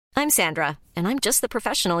I'm Sandra, and I'm just the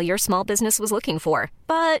professional your small business was looking for.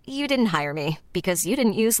 But you didn't hire me because you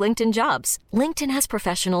didn't use LinkedIn Jobs. LinkedIn has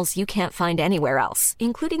professionals you can't find anywhere else,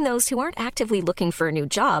 including those who aren't actively looking for a new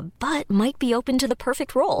job, but might be open to the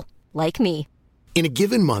perfect role, like me. In a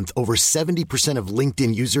given month, over 70% of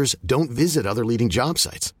LinkedIn users don't visit other leading job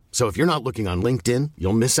sites. So if you're not looking on LinkedIn,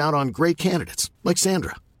 you'll miss out on great candidates like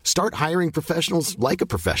Sandra. Start hiring professionals like a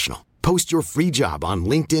professional. Post your free job on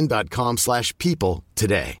linkedin.com/people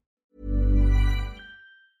today.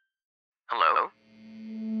 Hello?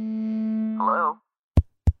 Hello?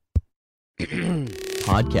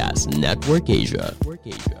 Podcast Network Asia.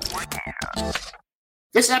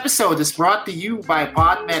 This episode is brought to you by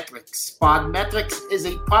Podmetrics. Podmetrics is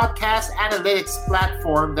a podcast analytics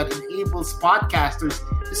platform that enables podcasters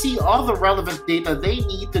to see all the relevant data they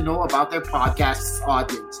need to know about their podcast's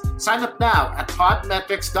audience. Sign up now at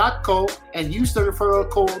podmetrics.co and use the referral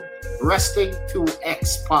code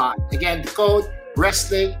Wrestling2XPod. Again, the code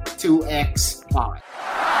Wrestling2XPod.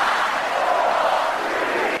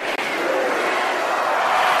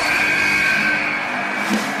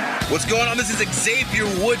 What's going on? This is Xavier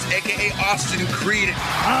Woods, a.k.a. Austin Creed.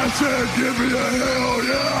 I said give me a hell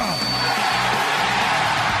yeah!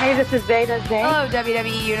 Hey, this is Veda Zane. Hello,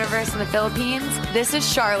 WWE Universe in the Philippines. This is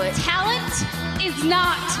Charlotte. Talent is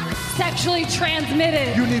not sexually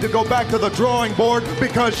transmitted. You need to go back to the drawing board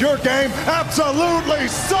because your game absolutely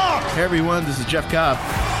sucks! Hey everyone, this is Jeff Cobb.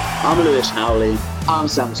 I'm Lewis Howley. I'm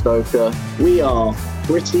Sam Stoker. We are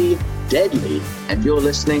Pretty Deadly, and you're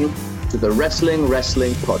listening to the Wrestling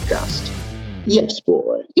Podcast. Yes,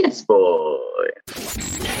 boy. Yes, boy.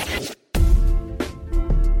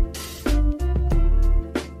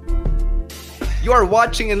 You are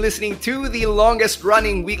watching and listening to the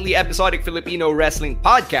longest-running weekly episodic Filipino wrestling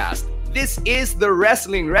podcast. This is the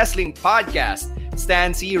Wrestling Podcast.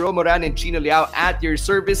 Stan C, Romoran, and Chino Liao at your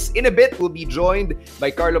service. In a bit, we'll be joined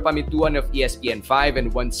by Carlo Pamintuan of ESPN5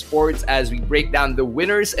 and One Sports as we break down the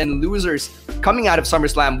winners and losers coming out of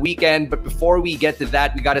SummerSlam weekend. But before we get to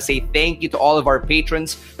that, we gotta say thank you to all of our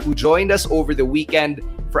patrons who joined us over the weekend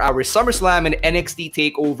for our SummerSlam and NXT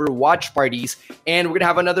TakeOver watch parties. And we're gonna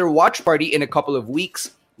have another watch party in a couple of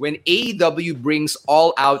weeks when AEW brings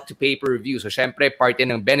All Out to pay-per-view. So, syempre, part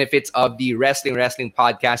yan ng benefits of the Wrestling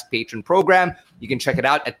Podcast Patreon program. You can check it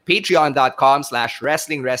out at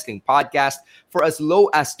patreon.com/Wrestling Podcast for as low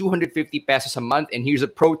as 250 pesos a month. And here's a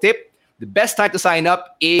pro tip. The best time to sign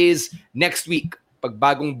up is next week. Pag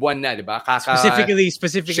bagong buwan na, di ba?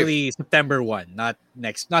 Specifically September 1, not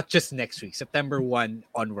just next week. September 1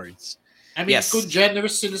 onwards. I mean, kung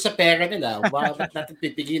generous sila sa pera nila, bakit natin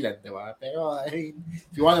pipigilan, di ba? Pero, I mean, if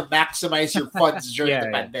you want to maximize your funds during the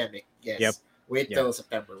pandemic, wait till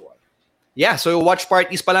September 1. Yeah, so watch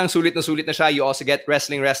parties pa lang, sulit na siya. You also get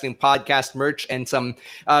Wrestling Podcast merch and some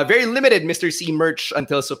very limited Mr. C merch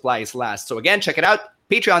until supplies last. So again, check it out.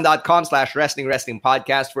 Patreon.com/Wrestling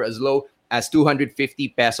Podcast for as low as 250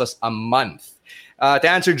 pesos a month. To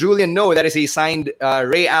answer Julian, no, that is a signed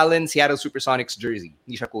Ray Allen Seattle Supersonics jersey.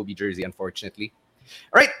 Hindi siya Kobe jersey, unfortunately.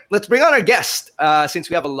 All right, let's bring on our guest since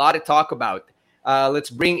we have a lot to talk about. Let's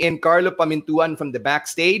bring in Carlo Pamintuan from the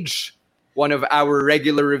backstage, one of our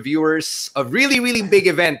regular reviewers of really, really big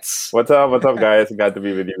events. What's up, guys? Glad to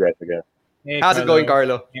be with you guys again. Hey, how's it going,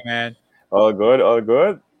 Carlo? Hey, man. All good.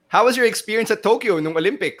 How was your experience at Tokyo nung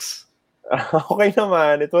Olympics? Okay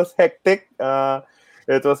naman. It was hectic.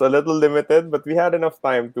 It was a little limited, but we had enough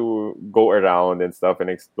time to go around and stuff and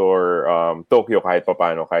explore Tokyo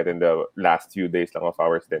kahit in the last few days lang of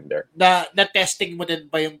our stint there. Na-testing mo din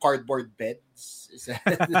ba yung cardboard beds?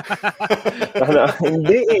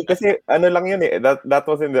 Hindi eh. Kasi lang yun eh. That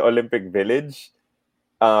was in the Olympic Village.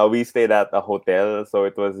 We stayed at a hotel, so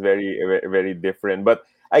it was very, very different. But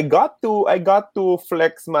I got to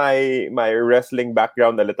flex my wrestling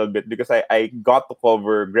background a little bit because I got to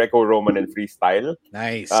cover Greco-Roman and freestyle.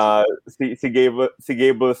 Nice. Si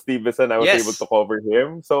Gable Stevenson, I was able to cover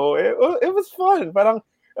him. So it was fun. Parang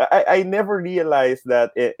I never realized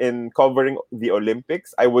that in covering the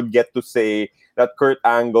Olympics, I would get to say that Kurt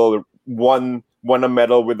Angle won a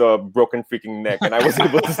medal with a broken freaking neck, and I was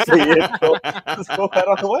able to say it. So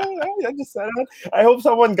I hope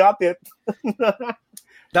someone got it.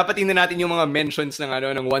 Dapat tingnan natin yung mga mentions ng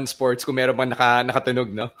One Sports kung meron bang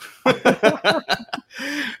nakatunog, no?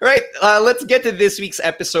 Right, let's get to this week's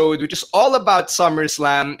episode, which is all about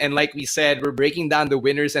SummerSlam. And like we said, we're breaking down the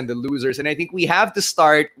winners and the losers. And I think we have to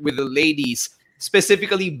start with the ladies,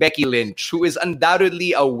 specifically Becky Lynch, who is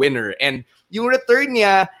undoubtedly a winner. And yung return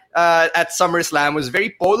niya at SummerSlam was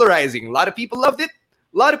very polarizing. A lot of people loved it.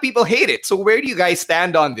 A lot of people hate it. So where do you guys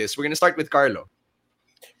stand on this? We're going to start with Carlo.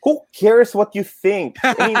 who cares what you think?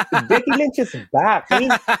 I mean, Becky Lynch is back. I mean,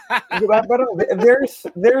 diba, parang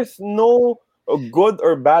there's no good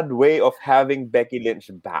or bad way of having Becky Lynch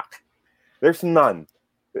back. There's none.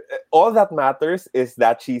 All that matters is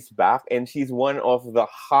that she's back, and she's one of the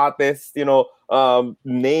hottest,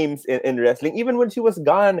 names in wrestling. Even when she was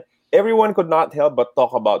gone, everyone could not help but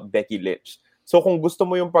talk about Becky Lynch. So kung gusto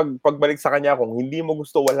mo yung pagbalik sa kanya, kung hindi mo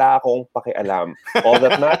gusto, wala akong pakialam. All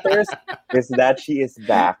that matters is that she is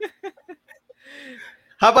back.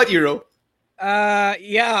 How about you, Ro?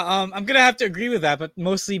 I'm gonna have to agree with that, but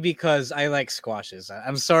mostly because I like squashes.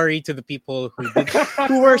 I'm sorry to the people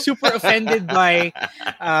who were super offended by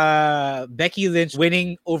Becky Lynch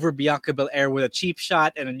winning over Bianca Belair with a cheap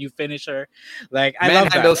shot and a new finisher. Like, I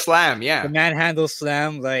love that. Manhandle slam, yeah. The manhandle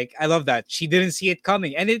slam, like, I love that. She didn't see it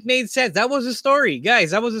coming, and it made sense. That was a story,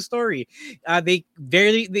 guys. That was a story. They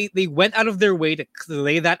went out of their way to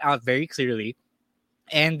lay that out very clearly.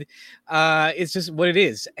 And it's just what it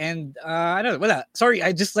is. And I don't know. Well, sorry,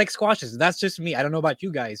 I just like squashes. That's just me. I don't know about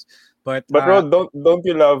you guys, but Ro, don't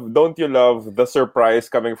you love the surprise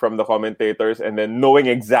coming from the commentators and then knowing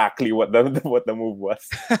exactly what the move was?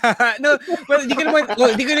 No, well, hindi ko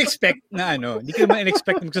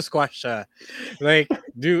expect them to squash siya. Like,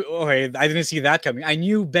 okay, I didn't see that coming. I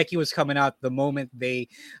knew Becky was coming out the moment they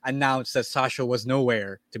announced that Sasha was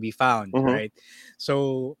nowhere to be found, right?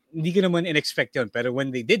 So, hindi ko naman in-expect yun. Pero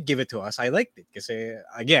when they did give it to us, I liked it. Kasi,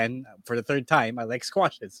 again, for the third time, I like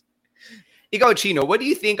squashes. Ikaw, Chino, what do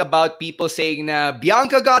you think about people saying na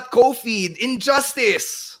Bianca got Kofi'd?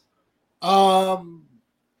 Injustice? Walang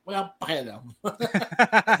pakialam.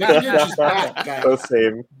 Becky Lynch is back, guys. So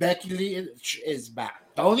same. Becky Lynch is back.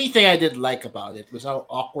 The only thing I didn't like about it was how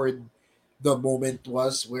awkward the moment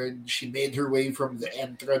was when she made her way from the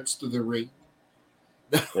entrance to the ring.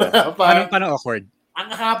 Yeah. Paano awkward?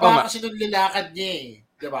 Ang haba kasi nung lalakad niya eh.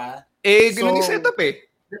 Diba? Ganun yung setup eh.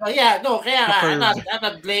 Diba? Yeah, no, kaya I'm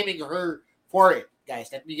not blaming her for it, guys.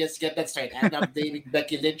 Let me just get that straight. I'm not blaming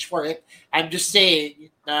Becky Lynch for it. I'm just saying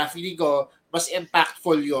na feeling ko mas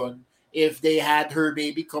impactful yon if they had her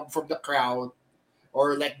maybe come from the crowd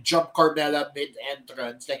or like jump Carmella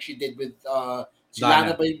mid-entrance like she did with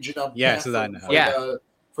Silana ba yung jump? Yeah, Silana.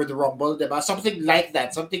 For the Rumble, diba? Something like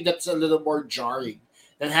that. Something that's a little more jarring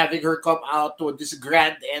than having her come out to this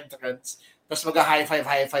grand entrance tapos mag-high five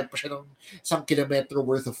pa siya ng some kilometer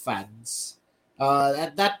worth of fans.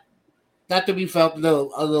 That to me felt a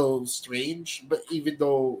little strange, but even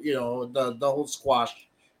though, the whole squash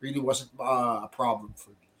really wasn't a problem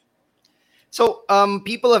for me. So,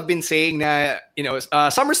 people have been saying that,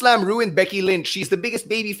 SummerSlam ruined Becky Lynch. She's the biggest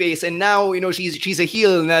babyface, and now, she's a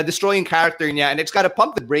heel na destroying character niya, and it's got to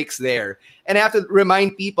pump the brakes there. And I have to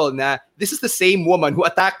remind people na this is the same woman who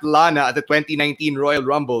attacked Lana at the 2019 Royal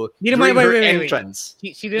Rumble during her entrance.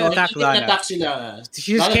 She didn't attack Lana.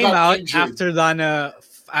 She just came out injured.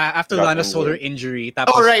 After Lana sold her injury.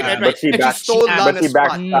 Tapos, right. But she backstabbed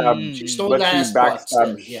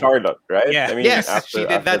Charlotte, right? Yeah. I mean, yes, after, she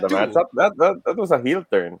did that the too. matchup, that was a heel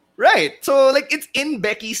turn. Right. So, like, it's in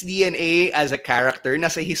Becky's DNA as a character.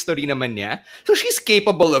 Nasa history naman niya. So, she's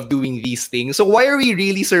capable of doing these things. So, why are we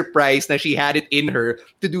really surprised that she had it in her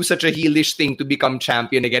to do such a heelish thing to become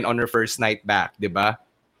champion again on her first night back, diba?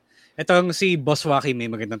 Itong si Boswaki may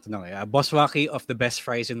magandang tanong eh. Boswaki of the best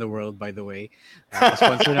fries in the world, by the way.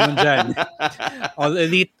 Sponsor naman dyan. All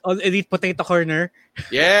Elite Potato Corner.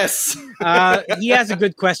 Yes! He has a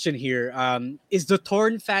good question here. Is the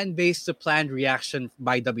torn fan base the planned reaction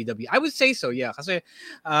by WWE? I would say so, yeah. Kasi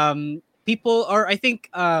people are, I think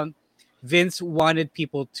Vince wanted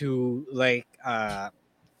people to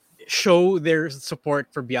show their support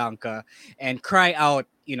for Bianca and cry out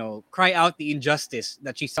the injustice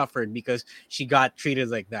that she suffered because she got treated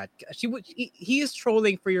like that. He is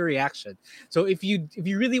trolling for your reaction. So if you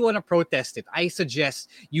really want to protest it, I suggest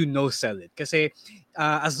you no-sell it. Because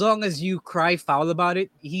as long as you cry foul about it,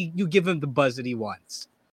 you give him the buzz that he wants.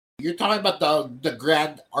 You're talking about the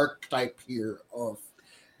grand archetype here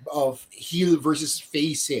of heel versus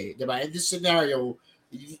face. Diba? In this scenario,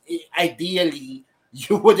 ideally,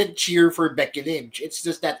 you wouldn't cheer for Becky Lynch. It's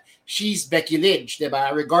just that she's Becky Lynch,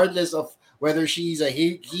 diba? Regardless of whether she's a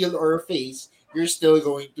heel or a face, you're still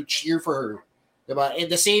going to cheer for her. Diba? In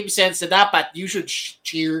the same sense that dapat you should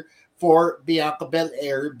cheer for Bianca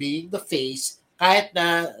Belair being the face kahit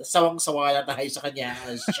na sawang-sawa na tayo sa kanya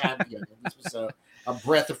as champion. This was a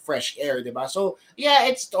breath of fresh air, diba? So, yeah,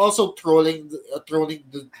 it's also trolling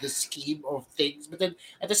the scheme of things. But then,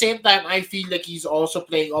 at the same time, I feel like he's also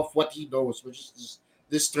playing off what he knows, which is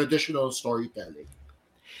this traditional storytelling.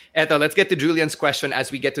 Eto, let's get to Julian's question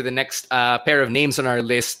as we get to the next pair of names on our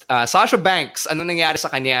list. Sasha Banks, ano nangyari sa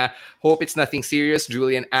kanya? Hope it's nothing serious.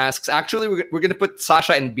 Julian asks. Actually, we're going to put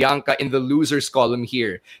Sasha and Bianca in the losers column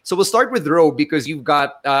here. So we'll start with Ro because you've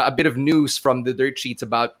got a bit of news from the dirt sheets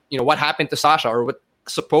about what happened to Sasha or what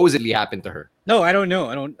supposedly happened to her. No, I don't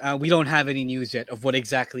know. We don't have any news yet of what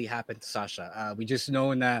exactly happened to Sasha. We just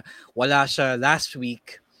know na wala siya last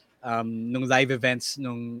week. Nung live events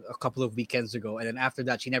nung a couple of weekends ago, and then after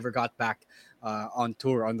that she never got back on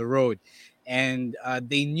tour on the road, and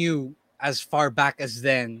they knew as far back as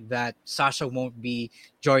then that Sasha won't be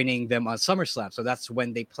joining them on SummerSlam, so that's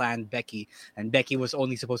when they planned Becky, and Becky was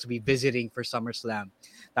only supposed to be visiting for SummerSlam.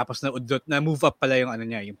 Tapos na move up pala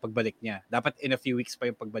yung yung pagbalik niya. Dapat in a few weeks pa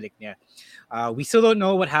yung pagbalik niya. We still don't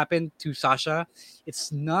know what happened to Sasha.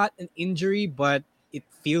 It's not an injury, but it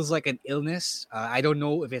feels like an illness. I don't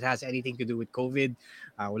know if it has anything to do with COVID.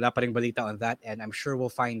 Wala pa ring balita on that, and I'm sure we'll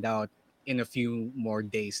find out in a few more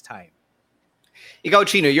days' time. Ikaw,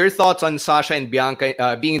 Chino, your thoughts on Sasha and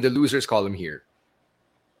Bianca being in the losers column here?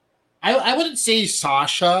 I wouldn't say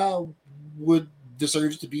Sasha would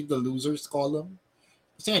deserve to be in the losers column.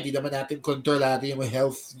 Kasi hindi naman natin kontrolado yung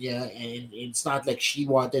health niya, and it's not like she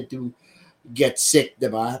wanted to get sick,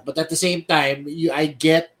 diba? But at the same time, I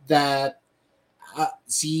get that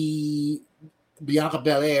see Bianca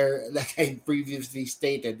Belair, like I previously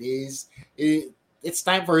stated, it's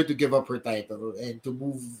time for her to give up her title and to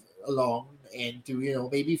move along and to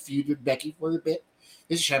maybe feud with Becky for a bit.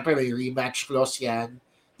 Kasi syempre may rematch clause yan.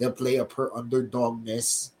 They'll play up her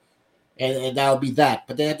underdogness, and that'll be that.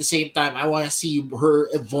 But then at the same time, I want to see her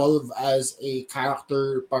evolve as a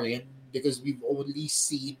character pa rin, because we've only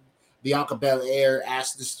seen Bianca Belair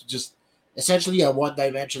as this just essentially a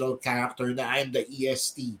one-dimensional character na I'm the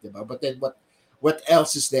EST, diba? But then what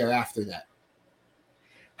else is there after that?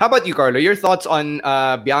 How about you, Carlo? Your thoughts on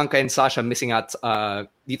Bianca and Sasha missing out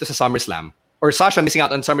dito sa SummerSlam? Or Sasha missing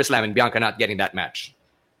out on SummerSlam and Bianca not getting that match?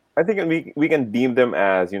 I think we can deem them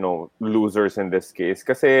as, losers in this case.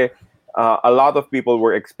 Kasi a lot of people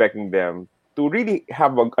were expecting them to really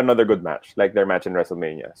have another good match, like their match in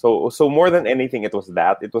WrestleMania. So more than anything, it was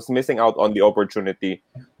that. It was missing out on the opportunity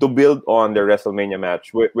to build on their WrestleMania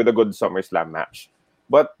match with a good SummerSlam match.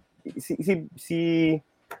 But see,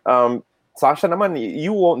 Sasha naman,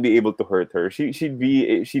 you won't be able to hurt her. She'd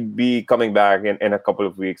be coming back in a couple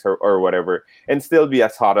of weeks or whatever, and still be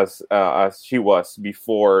as hot as she was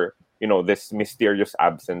before, this mysterious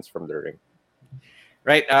absence from the ring.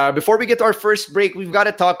 Right. Before we get to our first break, we've got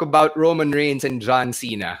to talk about Roman Reigns and John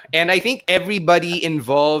Cena. And I think everybody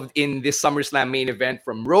involved in this SummerSlam main event,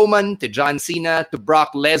 from Roman to John Cena to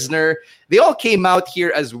Brock Lesnar, they all came out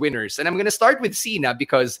here as winners. And I'm going to start with Cena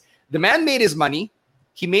because the man made his money.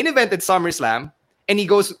 He main evented SummerSlam, and he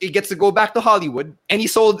gets to go back to Hollywood, and he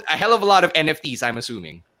sold a hell of a lot of NFTs, I'm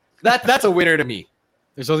assuming. That's a winner to me.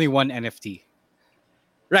 There's only one NFT.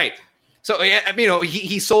 Right. So,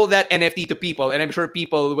 he sold that NFT to people, and I'm sure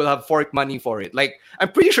people will have fork money for it. Like,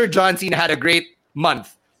 I'm pretty sure John Cena had a great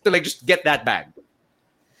month to just get that bag.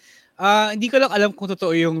 Hindi ko lang alam kung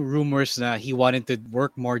totoo yung rumors na he wanted to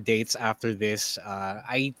work more dates after this.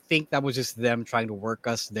 I think that was just them trying to work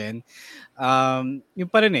us then. Yung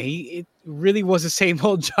pa rin it really was the same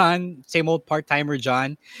old John, same old part-timer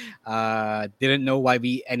John. Didn't know why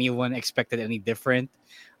anyone expected any different.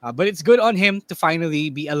 But it's good on him to finally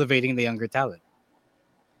be elevating the younger talent.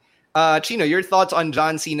 Chino, your thoughts on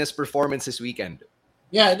John Cena's performance this weekend?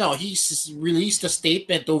 Yeah, no, he's released a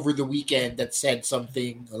statement over the weekend that said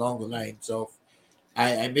something along the lines of,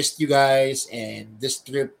 I missed you guys, and this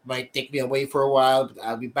trip might take me away for a while, but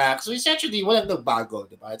I'll be back. So essentially, walang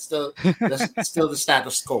nagbago, diba? It's still the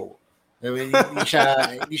status quo. I mean, hindi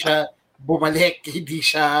siya bumalik, hindi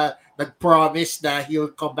siya nag-promise na he'll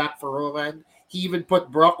come back for Roman. He even put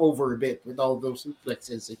Brock over a bit with all those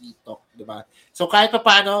suplexes that he took, diba? So kahit pa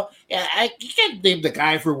paano, you can't blame the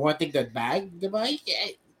guy for wanting that bag, diba?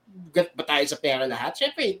 Gat ba tayo sa pera lahat?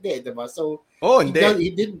 Siyempre, hindi, diba? So,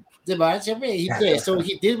 he didn't, diba? Siyempre, he did. So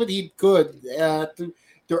he did what he could to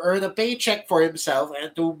earn a paycheck for himself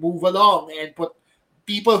and to move along and put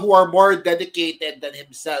people who are more dedicated than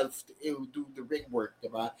himself to do the ring work,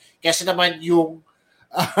 diba? Kasi naman yung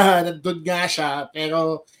nandun nga siya,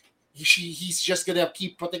 pero he's just gonna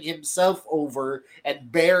keep putting himself over and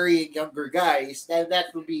burying younger guys, then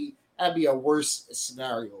that'd be a worse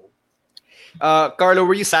scenario. Carlo,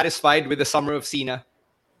 were you satisfied with the summer of Cena?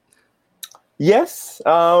 Yes.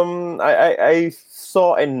 I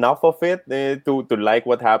saw enough of it to like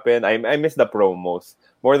what happened. I missed the promos,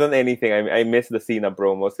 more than anything, I miss the Cena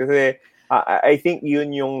promos kasi I think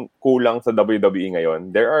yun yung kulang sa WWE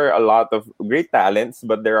ngayon. There are a lot of great talents,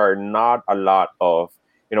 but there are not a lot of,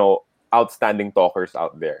 outstanding talkers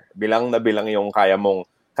out there. Bilang na bilang yung kaya mong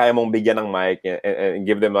bigyan ng mic and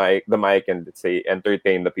give them the mic and say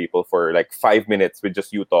entertain the people for like 5 minutes with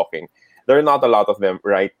just you talking. There are not a lot of them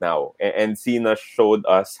right now. And Cena showed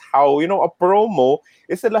us how, a promo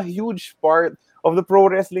is still a huge part of the pro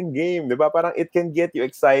wrestling game. Diba? Parang it can get you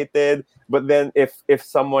excited, but then if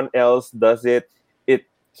someone else does it, it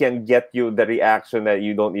can get you the reaction that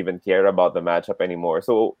you don't even care about the matchup anymore.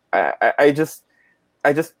 So I just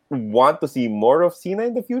want to see more of Cena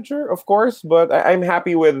in the future, of course, but I'm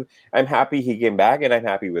happy he came back, and I'm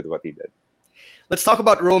happy with what he did. Let's talk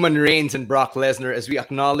about Roman Reigns and Brock Lesnar as we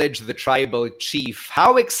acknowledge the tribal chief.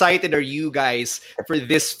 How excited are you guys for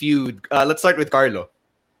this feud? Let's start with Carlo.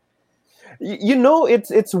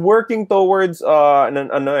 It's working towards Roman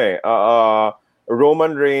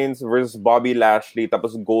Reigns versus Bobby Lashley,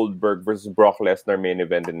 tapos Goldberg versus Brock Lesnar main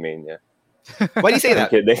event in Mania. Why do you say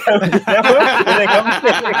that?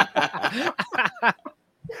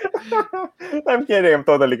 I'm kidding. I'm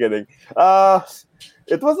totally kidding.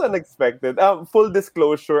 It was unexpected. Full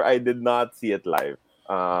disclosure, I did not see it live.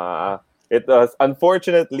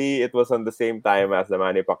 Unfortunately, it was on the same time as the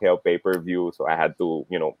Manny Pacquiao pay-per-view, so I had to,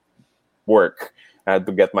 work. I had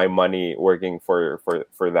to get my money working for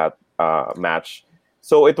that match.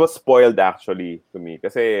 So it was spoiled actually to me.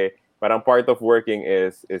 Kasi parang part of working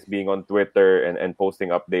is being on Twitter and posting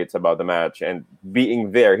updates about the match and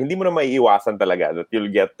being there. Hindi mo na maiiwasan talaga that you'll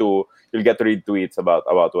get to read tweets about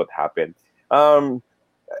what happened.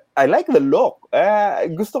 I like the look.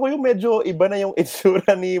 Gusto ko yung medyo iba na yung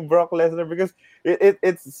itsura ni Brock Lesnar because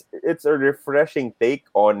it's a refreshing take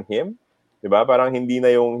on him. Diba? Parang hindi na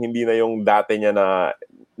yung dati niya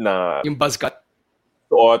na yung buzz cut.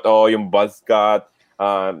 Yung buzz cut.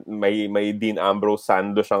 May Dean Ambrose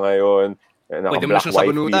sando siya ngayon. Pwede mo na siyang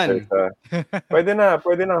sabunutan.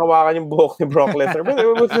 Pwede na hawakan yung buhok ni Brock Lesnar. But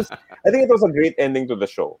I think it was a great ending to the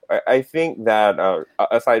show. I think that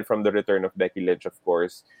aside from the return of Becky Lynch, of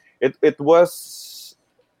course, it was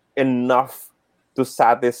enough to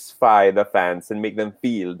satisfy the fans and make them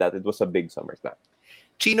feel that it was a big SummerSlam.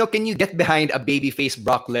 Chino, can you get behind a babyface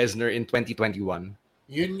Brock Lesnar in 2021?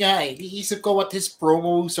 Yun nga eh. Iisip ko what his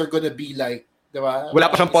promos are gonna be like. Diba? Wala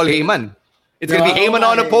pa siyang Paul Heyman. It's gonna be Heyman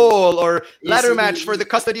on a pole or ladder match for the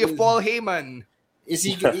custody of Paul Heyman. Is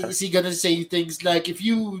he gonna say things like, if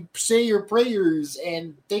you say your prayers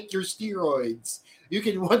and take your steroids, you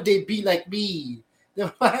can one day be like me?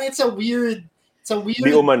 It's a weird.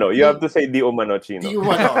 Di umano. You have to say di umano, Chino. Di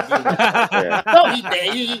umano. Yeah. No, he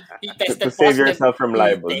tested to positive. Save yourself from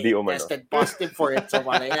libel. Di umano. Tested positive for it. So,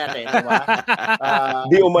 wala yan eh. Diba?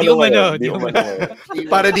 Di umano.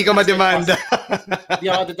 Para di ka mademanda. Di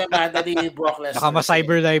ako mademanda ni Brock Lesnar. Baka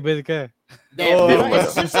ma-cyber libel ka.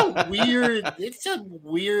 It's just it's a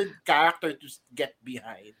weird character to get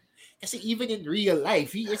behind. Kasi even in real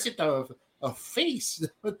life, he isn't a face.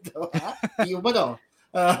 Di umano.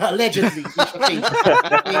 Allegedly, he's a face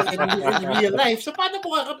in real life. So, paano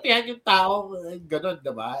mo kakampihan yung tao ganun,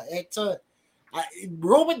 diba?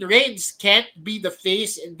 Roman Reigns can't be the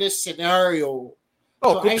face in this scenario.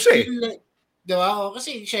 So I feel like, diba?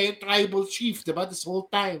 Kasi siya yung tribal chief, diba? This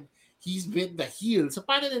whole time, he's been the heel. So,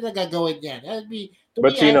 paano nila gagawin yan?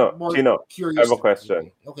 But Chino, I have a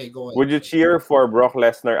question. Okay, go ahead. Would you cheer for Brock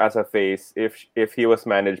Lesnar as a face if he was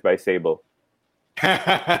managed by Sable? Di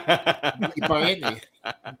pa rin eh.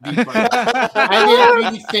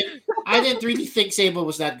 I didn't really think Sable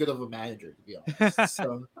was that good of a manager, to be honest.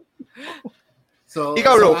 So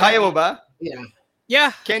Ikaw, Ro, kaya mo ba?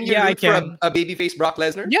 Yeah. Can you root for a babyface Brock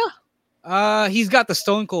Lesnar? Yeah. He's got the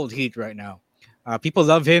stone cold heat right now. People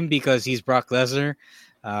love him because he's Brock Lesnar.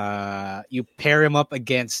 You pair him up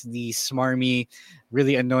against the smarmy,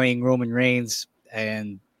 really annoying Roman Reigns,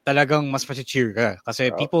 and talagang mas cheer ka. Kasi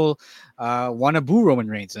people want to boo Roman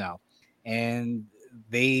Reigns now. And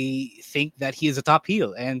they think that he is a top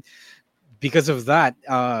heel. And because of that,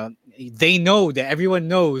 they know that everyone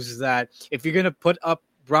knows that if you're going to put up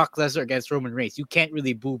Brock Lesnar against Roman Reigns, you can't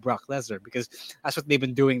really boo Brock Lesnar because that's what they've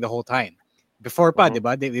been doing the whole time. Before pa,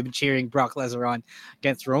 diba? They've been cheering Brock Lesnar on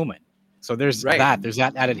against Roman. So there's that. There's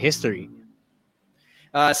that added history.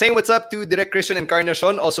 Saying what's up to Direct Christian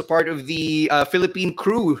Encarnacion, also part of the Philippine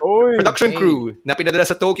crew, production crew na pinadala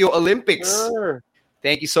sa Tokyo Olympics. Sure.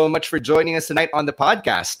 Thank you so much for joining us tonight on the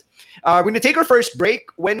podcast. We're going to take our first break.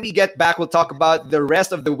 When we get back, we'll talk about the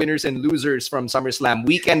rest of the winners and losers from SummerSlam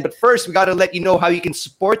weekend. But first, we got to let you know how you can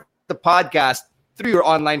support the podcast through your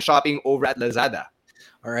online shopping over at Lazada.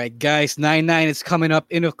 All right, guys, 9-9 is coming up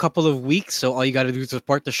in a couple of weeks. So all you got to do to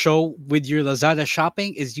support the show with your Lazada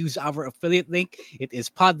shopping is use our affiliate link. It is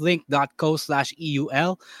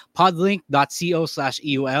podlink.co/EUL,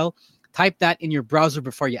 podlink.co/EUL. Type that in your browser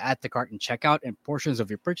before you add to cart and checkout, and portions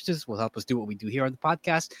of your purchases will help us do what we do here on the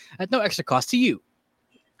podcast at no extra cost to you.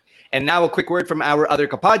 And now a quick word from our other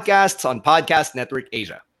podcasts on Podcast Network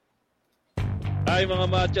Asia. Hi mga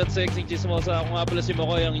macho at sexy chismosa. Ako nga pala si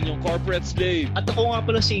Makoy, ang inyong corporate slave. At ako nga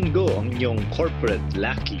pala si Ingo, ang inyong corporate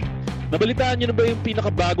lucky. Nabalitaan niyo na ba yung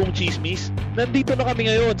pinakabagong chismis? Nandito na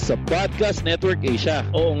kami ngayon sa Podcast Network Asia.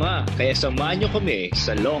 Oo nga, kaya samahan niyo kami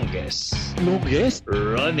sa longest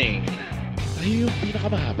running ay yung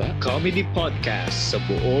pinakamahaba comedy podcast sa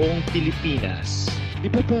buong Pilipinas. Di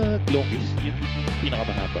ba longest yung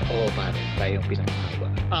pinakamahaba? Oo, pare, tayo yung pinakamahaba.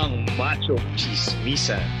 Ang Macho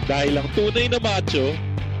Chismisan. Dahil ang tunay na macho,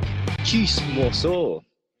 chismoso.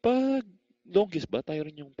 Pag longest ba, tayo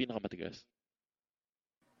rin yung pinakamatigas?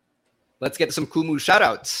 Let's get to some Kumu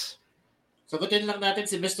shoutouts. Sagutin lang natin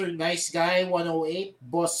si Mr. Nice Guy 108.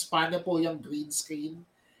 Boss, paano po yung green screen?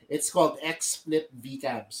 It's called X-Flip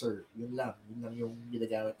VCAM, sir. Yun lang yung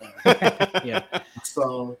ginagamit namin. Yeah.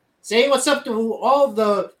 So, say what's up to all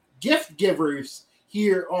the gift givers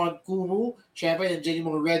here on Kumu. Siyempre, nandiyan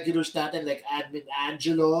yung mga regulars natin like Admin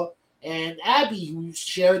Angelo and Abby, who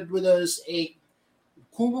shared with us a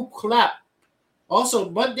Kumu clap. Also,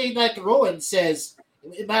 Monday Night Rowan says,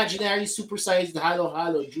 imaginary supersized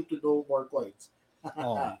halo due to no more coins.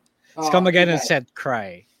 Come again and said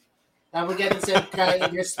cry. Come again and said cry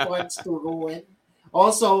in response to Rowan.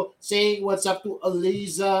 Also, saying what's up to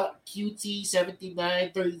Eliza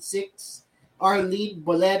QT7936, Arlene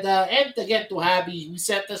Boleda, and again to Habi, who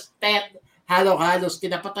sent us 10 halo-halos.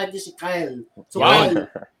 Kinapatan niya si Kyle. So, wow.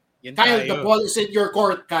 Kyle, the ball is in your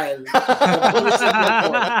court, Kyle. The ball is in your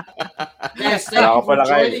court. Yes, thank you for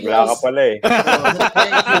joining us.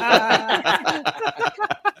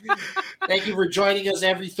 Thank you for joining us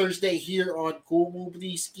every Thursday here on Kumu.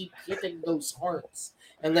 Please keep hitting those hearts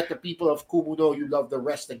and let the people of Kumu know you love the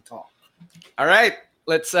wrestling talk. All right.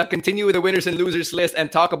 Let's continue with the winners and losers list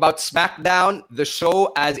and talk about SmackDown, the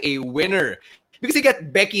show as a winner. Because you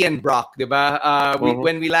get Becky and Brock, diba?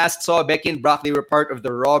 When we last saw Becky and Brock, they were part of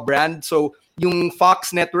the Raw brand. So yung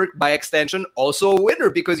Fox Network, by extension, also a winner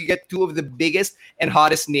because you get two of the biggest and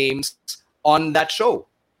hottest names on that show.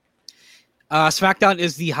 SmackDown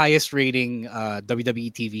is the highest rating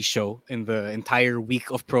WWE TV show in the entire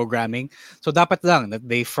week of programming. So dapat lang that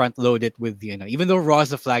they front load it with, even though Raw is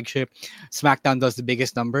the flagship, SmackDown does the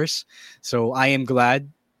biggest numbers. So I am glad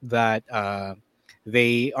that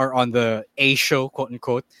they are on the A show, quote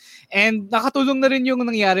unquote. And nakatulong na rin yung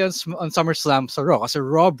nangyari on SummerSlam sa Raw. Kasi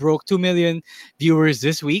Raw broke 2 million viewers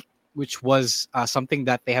this week, which was something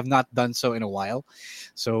that they have not done so in a while.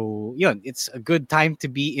 So, it's a good time to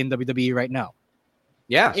be in WWE right now.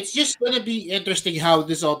 Yeah. It's just going to be interesting how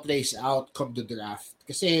this all plays out come the draft.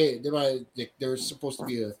 Kasi, there's supposed to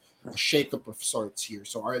be a shake-up of sorts here.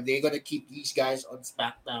 So, are they going to keep these guys on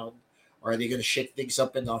SmackDown? Or are they going to shake things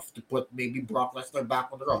up enough to put maybe Brock Lesnar back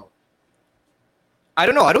on the Raw? I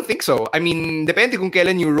don't know. I don't think so. I mean, depende kung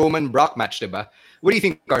kailan yung Roman-Brock match, diba? What do you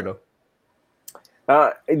think, Carlo?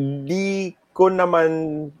 I mean,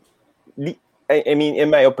 in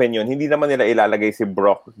my opinion, hindi naman nila ilalagay si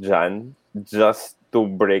Brock dyan just to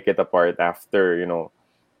break it apart after, a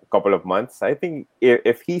couple of months. I think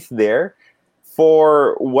if he's there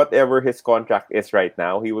for whatever his contract is right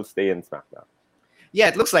now, he will stay in SmackDown. Yeah,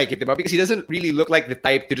 it looks like it, because he doesn't really look like the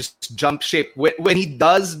type to just jump ship. When he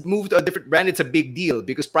does move to a different brand, it's a big deal.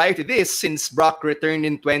 Because prior to this, since Brock returned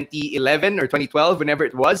in 2011 or 2012, whenever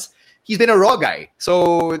it was, he's been a Raw guy.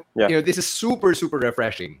 So, this is super, super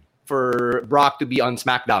refreshing for Brock to be on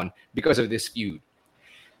SmackDown because of this feud.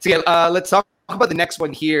 So, let's talk about the next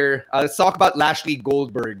one here. Let's talk about Lashley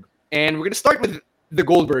Goldberg. And we're going to start with the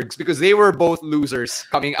Goldbergs because they were both losers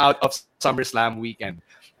coming out of SummerSlam weekend.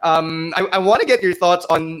 I want to get your thoughts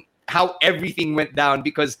on how everything went down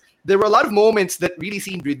because there were a lot of moments that really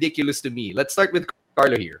seemed ridiculous to me. Let's start with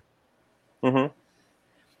Carlo here. Mm-hmm.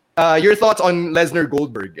 Your thoughts on Lesnar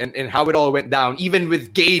Goldberg and how it all went down, even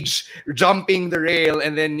with Gage jumping the rail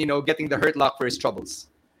and then, getting the hurt lock for his troubles.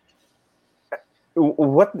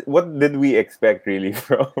 What did we expect really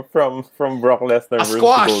from Brock Lesnar versus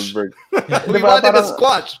Goldberg? We wanted a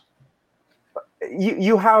squash.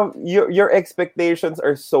 You have your expectations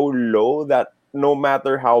are so low that no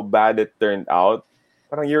matter how bad it turned out,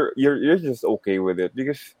 parang you're just okay with it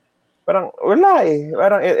because parang wala eh.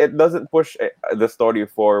 Parang it doesn't push the story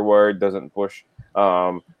forward, doesn't push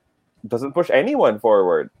anyone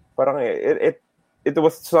forward. Parang it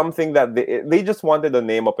was something that they just wanted a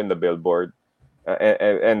name up in the billboard.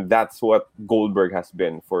 And that's what Goldberg has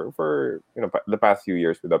been for the past few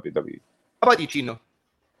years with WWE. How about you, Chino?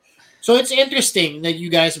 So it's interesting that you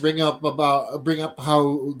guys bring up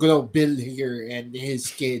how Bill here and his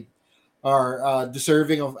kid are not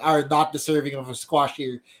deserving of a squash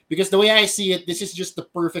here, because the way I see it, this is just the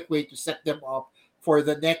perfect way to set them up for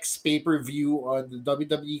the next pay-per-view on the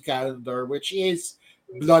WWE calendar, which is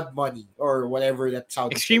Blood Money or whatever that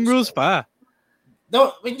Saudi Extreme Rules pa.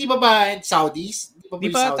 No, hindi ba in Saudis?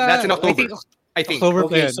 That's in October. I think.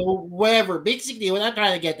 Okay, so whatever. Basically, what I'm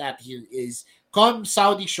trying to get at here is, come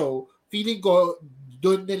Saudi show, feeling ko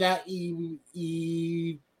doon nila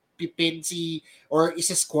ipipin or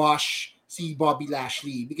isa-squash si Bobby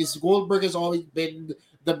Lashley, because Goldberg has always been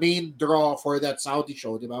the main draw for that Saudi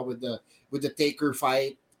show, diba? With the Taker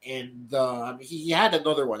fight, and he had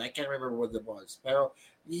another one. I can't remember what it was. Pero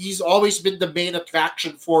he's always been the main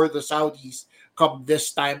attraction for the Saudis come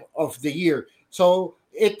this time of the year. So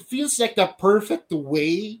it feels like the perfect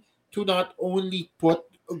way to not only put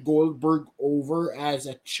Goldberg over as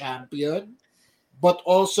a champion, but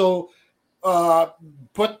also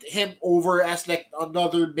put him over as like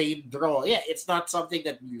another main draw. Yeah, it's not something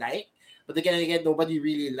that we like, but again, nobody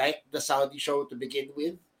really liked the Saudi show to begin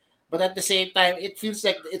with. But at the same time, it feels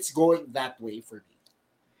like it's going that way for me.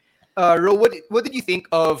 Ro, what did you think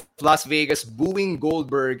of Las Vegas booing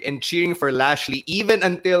Goldberg and cheering for Lashley, even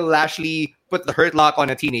until Lashley put the hurt lock on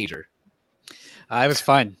a teenager? It was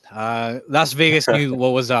fun. Las Vegas knew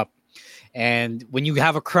what was up. And when you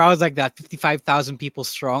have a crowd like that, 55,000 people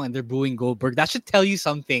strong, and they're booing Goldberg, that should tell you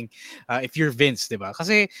something if you're Vince, diba?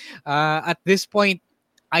 Kasi at this point,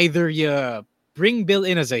 either you bring Bill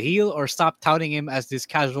in as a heel or stop touting him as this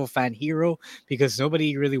casual fan hero, because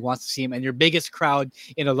nobody really wants to see him. And your biggest crowd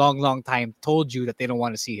in a long, long time told you that they don't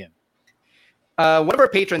want to see him. One of our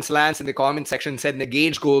patrons, Lance, in the comment section said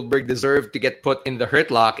Gage Goldberg deserved to get put in the hurt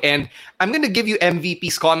lock. And I'm going to give you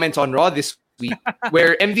MVP's comments on Raw this week,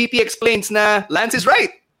 where MVP explains na Lance is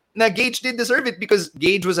right. Na Gage did deserve it because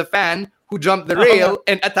Gage was a fan who jumped the rail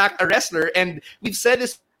and attacked a wrestler. And we've said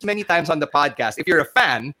this many times on the podcast. If you're a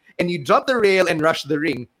fan and you jump the rail and rush the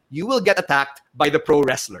ring, you will get attacked by the pro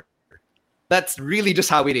wrestler. That's really just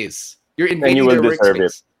how it is. You're invading their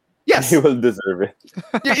workspace. Yes. You will deserve it.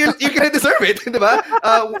 You're going to deserve it. Diba?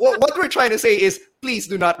 What we're trying to say is, please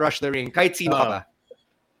do not rush the ring. Kahit sino ka ba.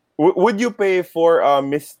 Would you pay for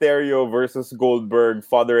Mysterio versus Goldberg,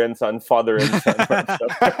 father and son?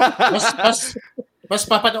 Mas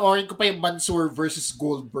papanoorin ko pa yung Mansoor versus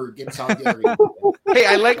Goldberg in Saudi Arabia. Hey,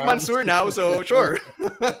 I like Mansoor now, so sure.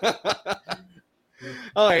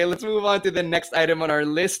 Okay, let's move on to the next item on our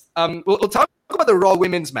list. We'll talk about the Raw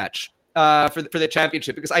Women's match for the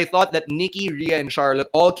championship, because I thought that Nikki, Rhea, and Charlotte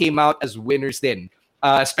all came out as winners then,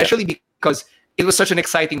 especially because it was such an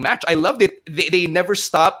exciting match. I loved it. They never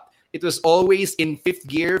stopped. It was always in fifth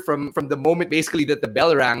gear from the moment basically that the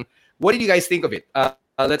bell rang. What did you guys think of it?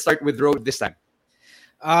 Let's start with Ro this time.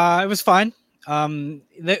 It was fun.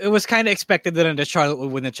 It was kind of expected that Charlotte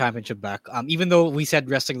would win the championship back. Even though we said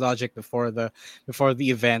Wrestling Logic before the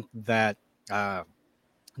event that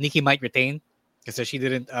Nikki might retain, because she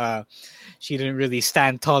didn't really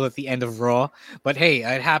stand tall at the end of Raw. But hey,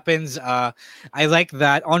 it happens. I like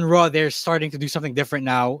that on Raw they're starting to do something different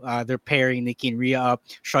now. They're pairing Nikki and Rhea up.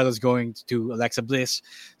 Charlotte's going to Alexa Bliss.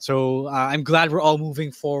 So I'm glad we're all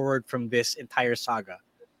moving forward from this entire saga.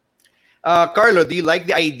 Carlo, do you like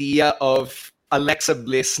the idea of Alexa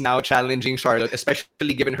Bliss now challenging Charlotte,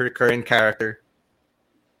 especially given her current character?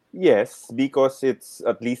 Yes, because it's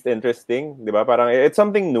at least interesting, di ba? Parang it's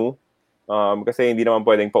something new. Kasi hindi naman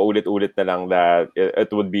pwedeng paulit-ulit na lang that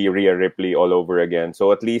it would be Rhea Ripley all over again.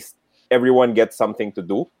 So at least everyone gets something to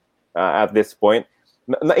do at this point.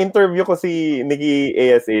 Na-interview ko si Nikki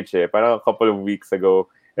ASH parang a couple of weeks ago.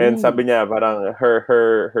 And sabi niya parang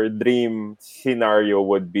her dream scenario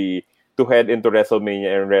would be to head into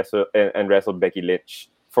WrestleMania and wrestle Becky Lynch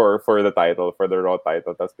for the title, for the Raw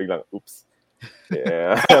title. Tapos biglang, oops.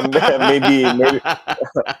 Yeah,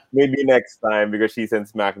 maybe next time, because she's in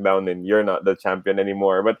SmackDown and you're not the champion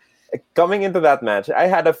anymore. But coming into that match, I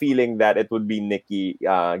had a feeling that it would be Nikki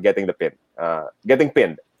getting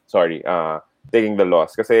pinned. Sorry, taking the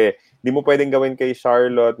loss. Kasi hindi mo pwedeng gawin kay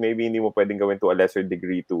Charlotte, maybe hindi mo pwedeng gawin to a lesser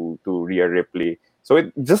degree to Rhea Ripley. So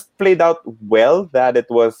it just played out well that it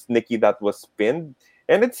was Nikki that was pinned.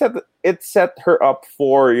 And it set her up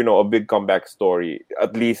for, a big comeback story,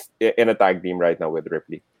 at least in a tag team right now with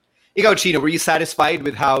Ripley. Ikaw, Chino, were you satisfied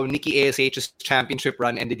with how Nikki ASH's championship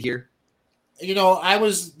run ended here? I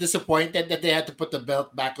was disappointed that they had to put the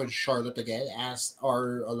belt back on Charlotte again, as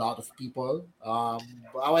are a lot of people.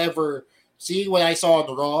 However, seeing what I saw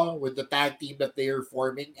on Raw with the tag team that they are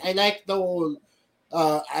forming, I like the whole.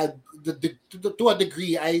 To a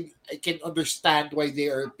degree, I can understand why they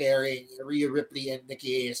are pairing Rhea Ripley and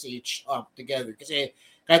Nikki ASH up together. Kasi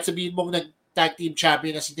kahit sabihin mong nag-tag team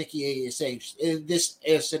champion na si Nikki ASH, in this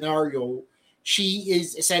scenario, she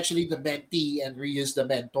is essentially the mentee and Rhea is the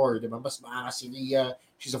mentor. Diba? Mas maangas si Rhea.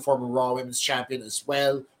 She's a former Raw Women's Champion as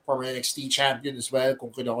well. Former NXT Champion as well,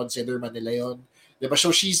 kung kino-consider man nila yun. Diba?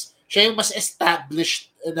 So siya yung mas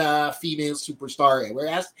established na female superstar.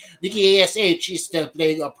 Whereas Nikki ASH is still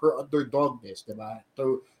playing up her underdogness. Diba?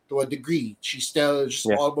 To a degree. She's still just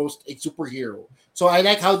almost a superhero. So I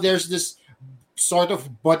like how there's this sort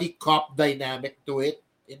of buddy cop dynamic to it.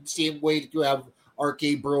 In the same way that you have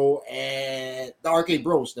RK Bro and the RK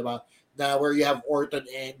Bros, diba? Where you have Orton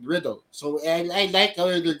and Riddle. So I like how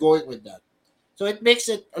they're going with that. So it makes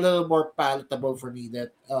it a little more palatable for me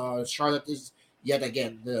that Charlotte is yet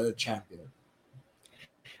again the champion.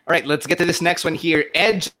 All right, let's get to this next one here.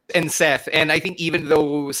 Edge and Seth. And I think even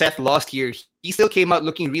though Seth lost here, he still came out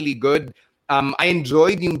looking really good. I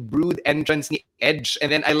enjoyed yung Brood entrance ni Edge.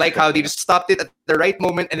 And then I like how they just stopped it at the right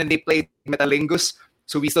moment and then they played Metalingus.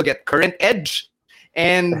 So we still get current Edge.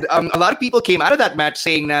 And a lot of people came out of that match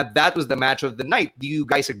saying that was the match of the night. Do you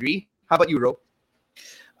guys agree? How about you, Ro?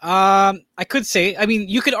 I could say, I mean,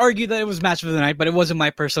 you could argue that it was match of the night, but it wasn't my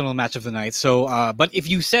personal match of the night. So, but if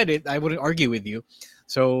you said it, I wouldn't argue with you.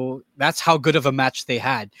 So that's how good of a match they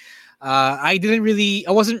had. I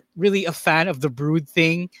wasn't really a fan of the Brood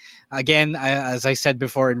thing. Again, as I said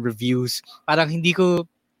before in reviews, parang hindi ko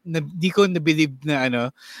nabilib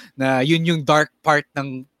na yun yung dark part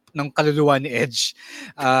ng kaluluwa ni Edge.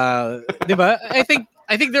 Diba? I think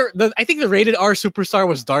the rated R superstar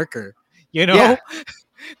was darker, Yeah.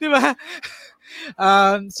 Diba?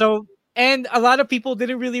 So, and a lot of people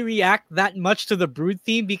didn't really react that much to the Brood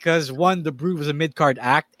theme because one, the Brood was a mid-card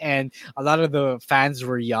act and a lot of the fans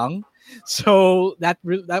were young. So that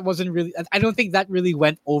wasn't really, I don't think that really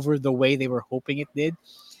went over the way they were hoping it did.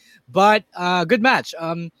 But good match.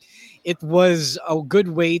 It was a good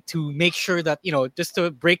way to make sure that, just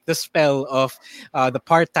to break the spell of the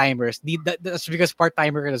part-timers. That's because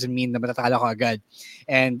part-timer doesn't mean na matatalo ka agad.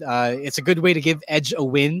 And it's a good way to give Edge a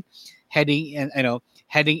win heading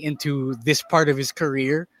into this part of his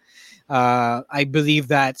career. I believe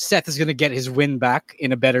that Seth is going to get his win back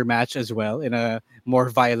in a better match as well, in a more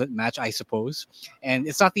violent match, I suppose. And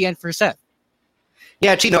it's not the end for Seth.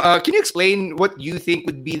 Yeah, Chino, can you explain what you think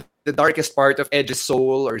would be the darkest part of Edge's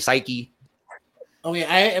soul or psyche? Okay,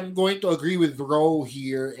 I am going to agree with Ro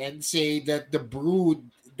here and say that the Brood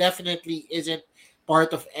definitely isn't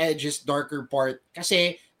part of Edge's darker part.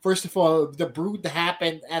 Kasi, first of all, the Brood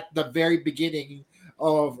happened at the very beginning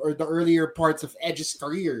or the earlier parts of Edge's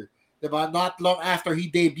career. Diba? Not long after he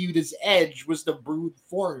debuted as Edge was the Brood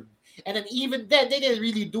formed. And then even then, they didn't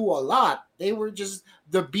really do a lot. They were just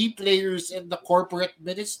the B players in the corporate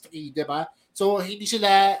ministry, diba? So, hindi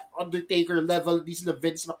sila Undertaker level, hindi sila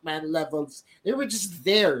Vince McMahon levels. They were just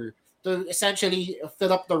there to essentially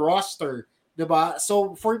fill up the roster, diba?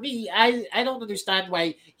 So, for me, I don't understand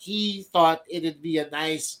why he thought it'd be a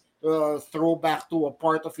nice throwback to a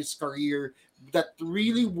part of his career that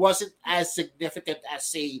really wasn't as significant as,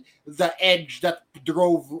 say, the Edge that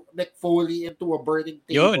drove Mick Foley into a burning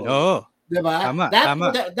table. Yun, oh. Diba? Tama.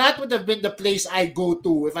 That would have been the place I go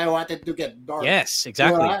to if I wanted to get dark. Yes,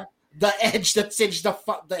 exactly. Diba? The Edge that singed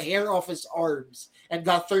the hair off his arms and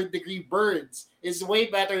got third-degree burns is way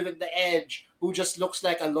better than the Edge who just looks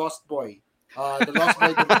like a lost boy. The lost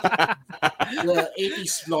boy, the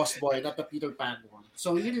 80s lost boy, not the Peter Pan one.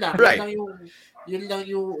 So yun lang. Right. Yun lang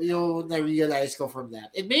yung na-realize ko from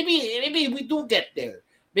that. And maybe we do get there.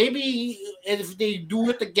 Maybe if they do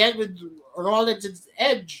it again with Rollins and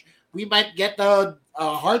Edge, we might get a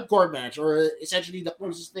hardcore match or essentially the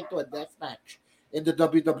closest thing to a death match in the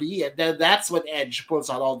WWE. And then that's when Edge pulls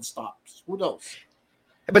out all the stops. Who knows?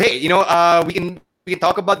 But hey, we can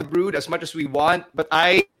talk about the Brood as much as we want, but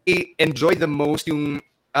I enjoy the most yung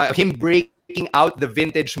him breaking out the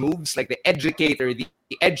vintage moves like the Educator, the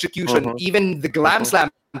Execution, even the Glam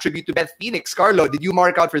Slam tribute to Beth Phoenix. Carlo, did you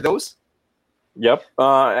mark out for those? Yep.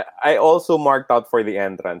 I also marked out for the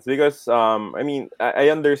entrance because, I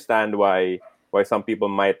understand why some people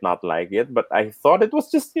might not like it, but I thought it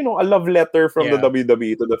was just, a love letter from the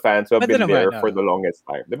WWE to the fans who have been there for the longest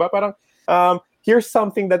time. Diba? Parang, here's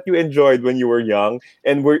something that you enjoyed when you were young,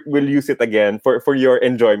 and we'll use it again for your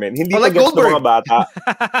enjoyment. Hindi to like gets ng Goldberg. mga bata.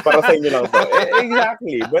 Para sa inyo lang to.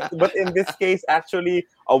 Exactly. But in this case, actually,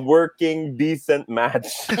 a working, decent match.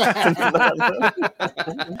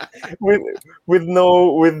 with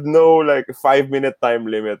no like 5-minute time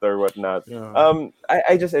limit or whatnot. Yeah.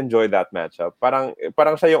 I just enjoyed that matchup. Parang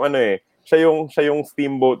siya yung siya yung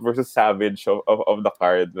Steamboat versus Savage of the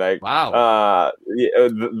card. Like, wow.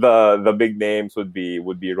 The big names would be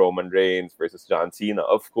Roman Reigns versus John Cena,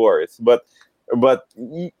 of course. But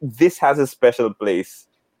this has a special place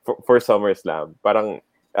for SummerSlam. Parang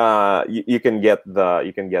you can get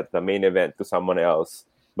the main event to someone else.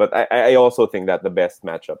 But I also think that the best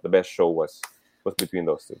matchup, the best show was between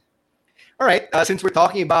those two. All right. Since we're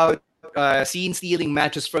talking about scene-stealing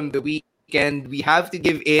matches from the weekend, we have to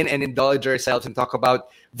give in and indulge ourselves and talk about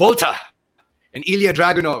Volta and Ilya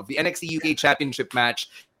Dragunov, the NXT UK Championship match.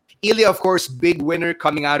 Ilya, of course, big winner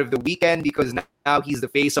coming out of the weekend because now he's the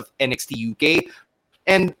face of NXT UK.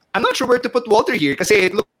 And I'm not sure where to put Walter here because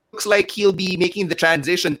it looks like he'll be making the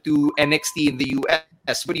transition to NXT in the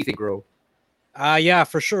US. What do you think, Ro? Yeah,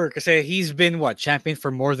 for sure. Because he's been champion for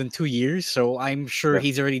more than 2 years, so I'm sure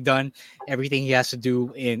he's already done everything he has to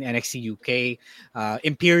do in NXT UK.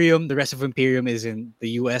 Imperium, the rest of Imperium is in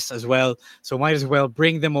the US as well, so might as well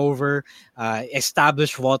bring them over,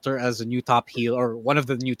 establish Walter as a new top heel or one of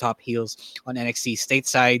the new top heels on NXT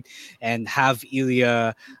stateside, and have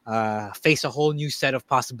Ilya face a whole new set of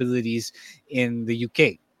possibilities in the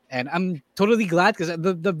UK. And I'm totally glad because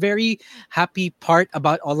the very happy part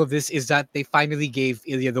about all of this is that they finally gave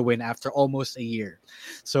Ilya the win after almost a year.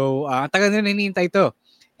 So, tagal na hinihintay to.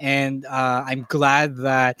 And I'm glad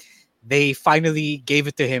that they finally gave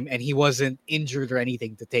it to him and he wasn't injured or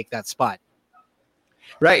anything to take that spot.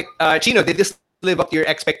 Right. Chino, did this live up to your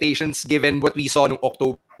expectations given what we saw in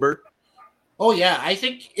October? Oh, yeah. I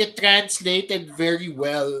think it translated very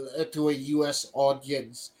well to a US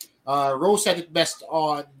audience. Rose said it best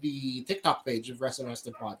on the TikTok page of Wrestling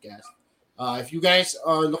Podcast. If you guys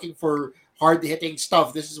are looking for hard-hitting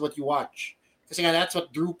stuff, this is what you watch. Because that's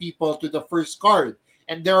what drew people to the first card.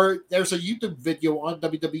 And there's a YouTube video on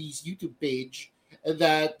WWE's YouTube page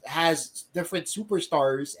that has different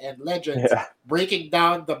superstars and legends breaking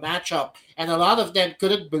down the matchup. And a lot of them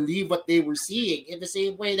couldn't believe what they were seeing in the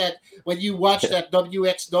same way that when you watch that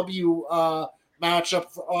WXW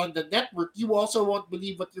matchup on the network, you also won't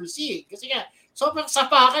believe what you're seeing. Kasi sobrang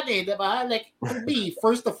sapakan diba? Like, to me,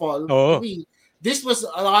 first of all, to me, this was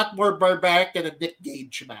a lot more barbaric than a Nick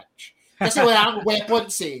Gage match. Kasi wala kang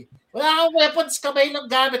weapons Wala kang weapons, kamay lang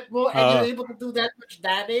gamit mo, and you're able to do that much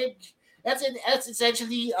damage. That's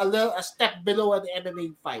essentially a step below an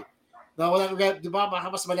MMA fight. No, walang, diba,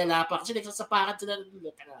 mas malala pa. Kasi nagsasapakan sila ng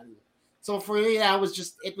literal. So for me,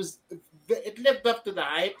 it lived up to the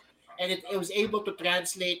hype. And it was able to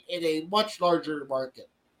translate in a much larger market.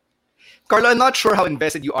 Carlo, I'm not sure how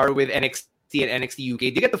invested you are with NXT and NXT UK.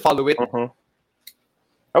 Do you get to follow it? Mm-hmm.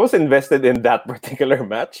 I was invested in that particular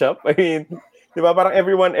matchup. I mean, diba, parang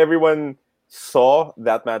everyone saw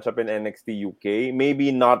that matchup in NXT UK.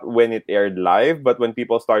 Maybe not when it aired live, but when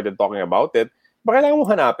people started talking about it, kailangan mo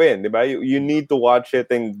hanapin, diba? You need to watch it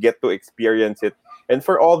and get to experience it. And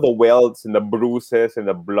for all the welts and the bruises and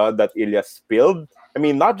the blood that Ilya spilled, I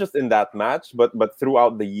mean, not just in that match, but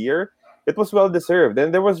throughout the year, it was well deserved.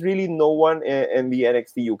 And there was really no one in the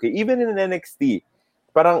NXT UK, even in NXT,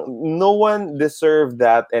 parang no one deserved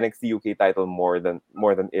that NXT UK title more than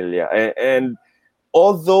Ilya. And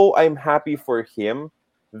although I'm happy for him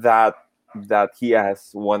that he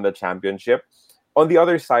has won the championship, on the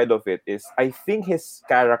other side of it is I think his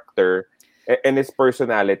character and his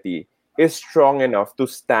personality is strong enough to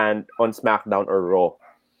stand on SmackDown or Raw.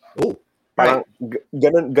 Oh. Parang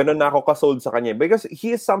ganun na ako kasold sa kanya because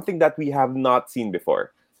he is something that we have not seen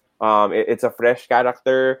before. It's a fresh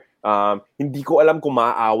character. Hindi ko alam kung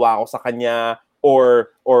maaawa ako sa kanya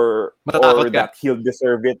or that he'll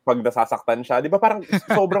deserve it pag nasasaktan siya. Di ba parang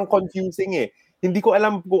sobrang confusing eh. Hindi ko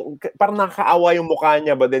alam kung parang nakakaawa yung mukha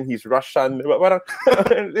niya but then he's Russian. Di ba? Parang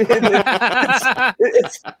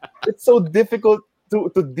it's so difficult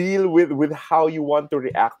to deal with how you want to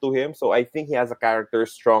react to him. So I think he has a character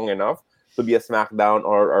strong enough to be a SmackDown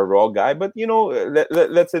or a Raw guy. But,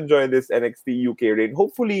 let's enjoy this NXT UK reign.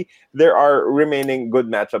 Hopefully, there are remaining good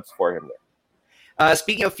matchups for him there.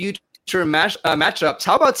 Speaking of future matchups,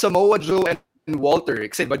 how about Samoa Joe and Walter?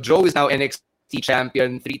 But Joe is now NXT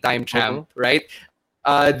champion, 3-time champ, right?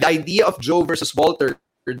 The idea of Joe versus Walter,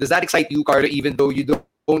 does that excite you, Carlo, even though you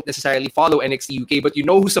don't necessarily follow NXT UK, but you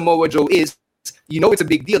know who Samoa Joe is? You know it's a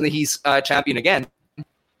big deal that he's champion again.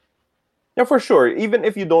 Yeah, for sure. Even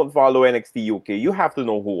if you don't follow NXT UK, you have to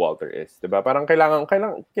know who Walter is, diba? Parang kailangan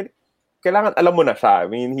alam mo na siya. I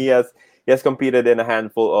mean, he has competed in a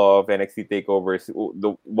handful of NXT takeovers.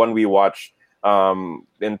 The one we watched in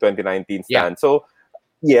 2019 stand. Yeah. So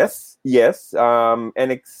yes.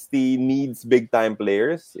 NXT needs big time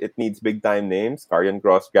players. It needs big time names. Karrion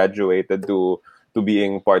Kross graduated to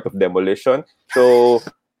being part of Demolition. So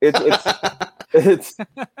it's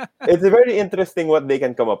very interesting what they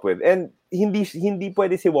can come up with. And hindi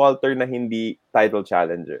pwede si Walter na hindi title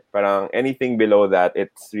challenger. Parang anything below that,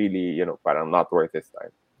 it's really, parang not worth his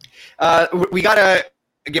time. We gotta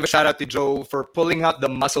give a shout out to Joe for pulling out the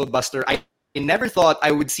Muscle Buster. I never thought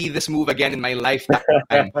I would see this move again in my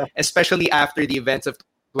lifetime, especially after the events of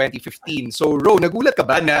 2015. So, Ro, nagulat ka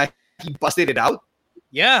ba na he busted it out?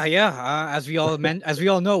 Yeah. As we all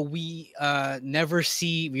know, we've never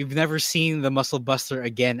seen the Muscle Buster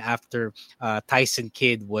again after Tyson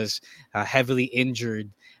Kidd was heavily injured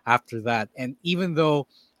after that. And even though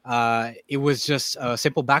it was just a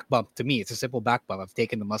simple back bump to me, it's a simple back bump. I've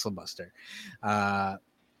taken the Muscle Buster.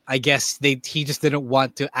 I guess he just didn't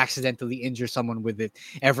want to accidentally injure someone with it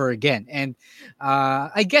ever again. And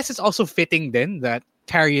I guess it's also fitting then that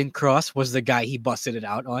Karrion Kross was the guy he busted it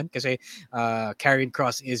out on, because Karrion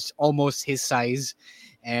Kross is almost his size,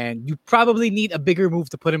 and you probably need a bigger move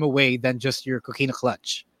to put him away than just your coquina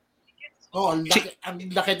clutch. Oh, ang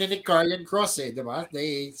laki din ni Karrion Kross, diba?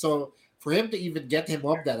 So for him to even get him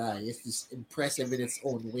up that high is just impressive in its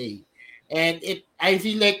own way. And I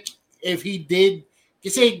feel like if he did,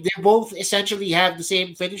 kasi they both essentially have the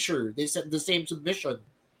same finisher, the same submission,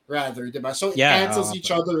 rather, diba? So it cancels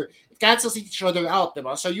each other out,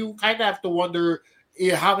 diba? So you kind of have to wonder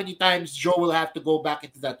how many times Joe will have to go back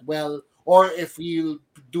into that well, or if he'll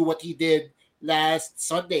do what he did last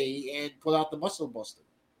Sunday and pull out the Muscle Buster.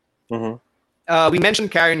 We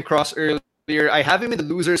mentioned Karrion Kross earlier. I have him in the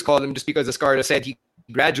losers column just because, as Carlo said, he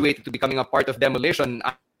graduated to becoming a part of Demolition.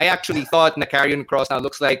 I actually thought na Karrion Kross now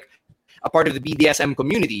looks like a part of the BDSM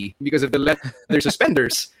community because of the leather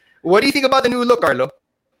suspenders. What do you think about the new look, Carlo?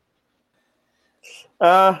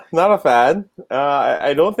 Not a fan.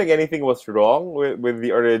 I don't think anything was wrong with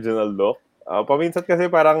the original look. Paminsan kasi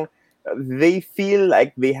parang they feel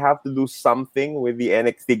like they have to do something with the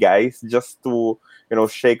NXT guys just to,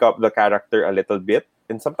 shake up the character a little bit.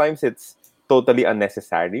 And sometimes it's totally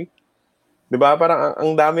unnecessary. Diba? Parang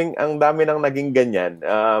ang dami nang naging ganyan.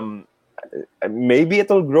 Maybe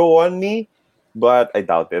it'll grow on me, but I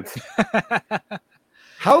doubt it.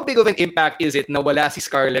 How big of an impact is it na wala si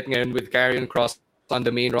Scarlett ngayon with Karrion Kross on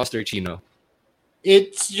the main roster, Chino?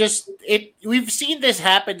 It's just we've seen this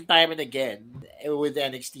happen time and again with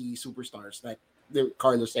NXT superstars, like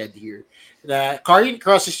Carlo said here. Karrion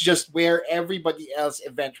Kross is just where everybody else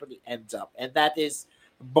eventually ends up, and that is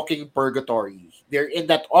booking purgatory. They're in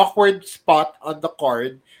that awkward spot on the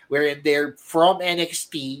card wherein they're from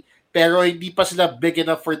NXT, pero hindi pa sila big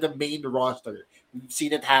enough for the main roster. We've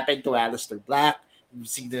seen it happen to Aleister Black. We've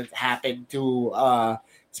seen it happen to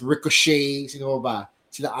Ricochet, sino ba?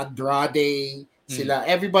 Sila Andrade, sila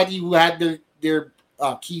everybody who had their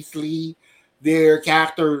Keith Lee, their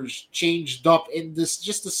characters changed up in this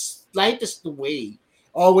just the slightest way,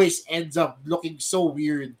 always ends up looking so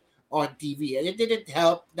weird on TV. And it didn't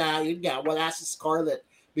help na yun nga, wala si Scarlett,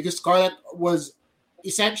 because Scarlett was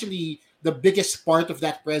essentially the biggest part of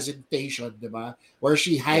that presentation, diba? Where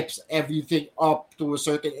she hypes everything up to a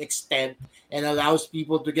certain extent and allows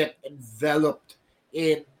people to get enveloped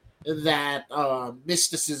in that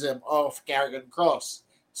mysticism of Karrion Kross.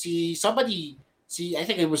 I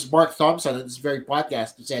think it was Mark Thompson on this very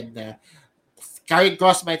podcast who said Karrion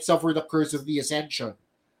Kross might suffer the curse of the Ascension,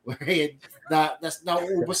 wherein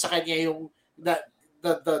nauubos sa kanya yung the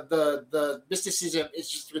mysticism is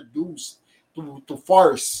just reduced to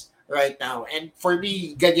farce right now. And for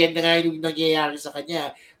me, ganyan na nga yung nangyayari sa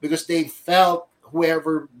kanya, because they felt,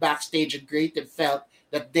 whoever backstage and creative felt,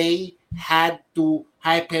 that they had to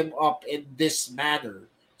hype him up in this manner.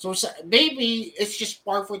 So maybe it's just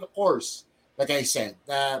par for the course. Like I said,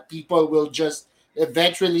 people will just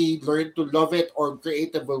eventually learn to love it, or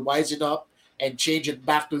creative will wisen up and change it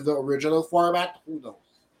back to the original format. Who knows?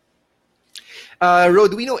 Ro,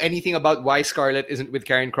 do we know anything about why Scarlett isn't with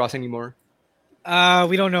Karrion Kross anymore?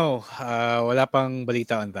 We don't know. Wala pang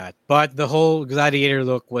balita on that. But the whole gladiator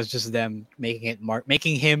look was just them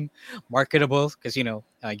making him marketable, because you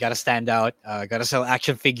gotta stand out, gotta sell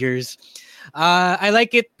action figures. I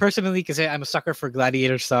like it personally because I'm a sucker for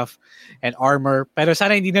gladiator stuff and armor. Pero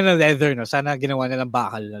sana hindi na leather, no? Sana ginawa na lang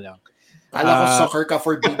bakal na lang. Alam ko sucker ka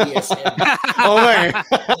for BDSM. Oh my.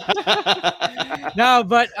 No,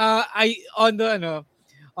 but on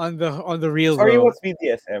on the real Sorry, though. what's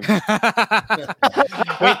BDSM?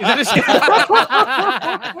 Wait, is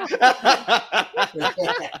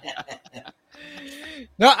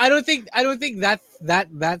No, I don't think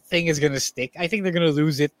that thing is gonna stick. I think they're gonna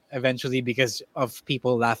lose it eventually because of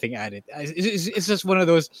people laughing at it. It's just one of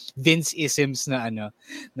those Vince isms na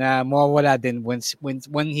mawawala din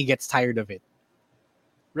when he gets tired of it.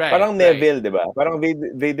 Right. Parang Neville, di ba? Parang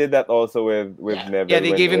they did that also with Neville. Yeah,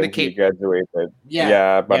 they gave him the when he cape. graduated.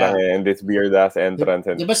 Yeah. Parang and this weird ass entrance.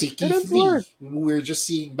 And Diba si Keith Lee, who we're just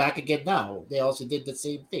seeing back again now, they also did the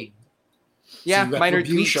same thing. Yeah, minor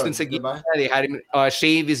tweaks. Diba? They had him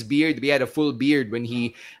shave his beard. He had a full beard when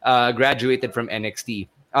he graduated from NXT.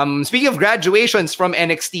 Speaking of graduations from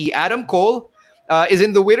NXT, Adam Cole is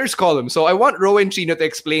in the winners column. So I want Ro and Chino to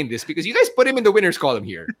explain this because you guys put him in the winners column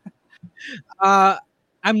here.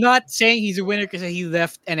 I'm not saying he's a winner because he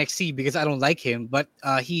left NXT because I don't like him, but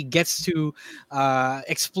he gets to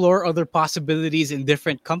explore other possibilities in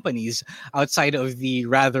different companies outside of the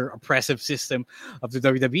rather oppressive system of the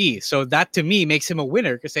WWE. So that to me makes him a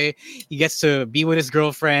winner because he gets to be with his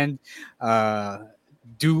girlfriend,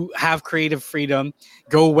 have creative freedom,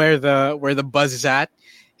 go where the buzz is at,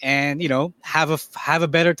 and have a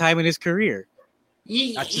better time in his career.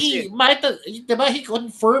 He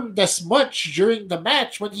confirmed as much during the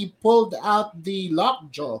match when he pulled out the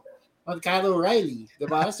lockjaw on Kyle O'Reilly.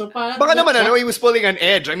 Diba? So baka naman he was pulling an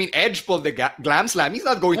Edge. I mean, Edge pulled the Glam Slam. He's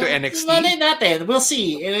not going to NXT. Natin. We'll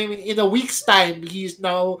see. In a week's time, he's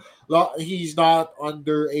not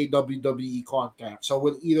under a WWE contract. So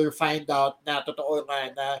we'll either find out na totoo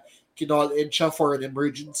na kinall in siya for an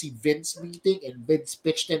emergency Vince meeting and Vince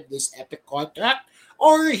pitched him this epic contract,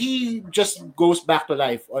 or he just goes back to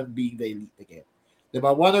life on being the Elite again.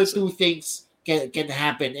 Diba? One or two things can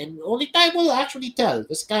happen, and only time will actually tell.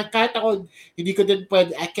 Because kahit ako,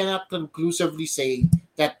 I cannot conclusively say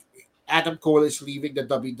that Adam Cole is leaving the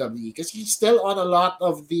WWE because he's still on a lot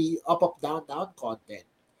of the up, down content.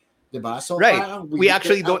 Diba? So right. We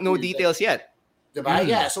actually don't know details yet. Diba?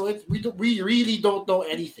 Yeah, so we really don't know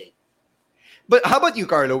anything. But how about you,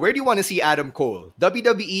 Carlo? Where do you want to see Adam Cole?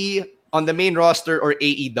 WWE, on the main roster, or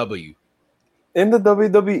AEW? In the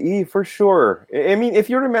WWE, for sure. I mean, if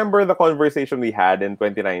you remember the conversation we had in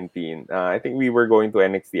 2019, I think we were going to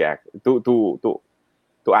NXT to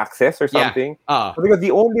Access or something. Yeah. Because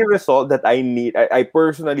the only result that I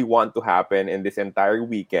personally want to happen in this entire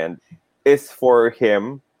weekend is for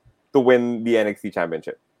him to win the NXT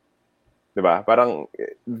Championship. Diba? Parang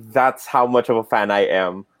that's how much of a fan I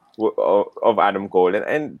am of Adam Cole.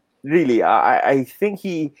 And really, I think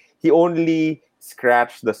he only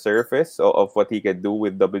scratched the surface of what he could do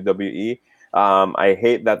with WWE. I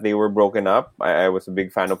hate that they were broken up. I was a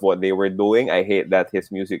big fan of what they were doing. I hate that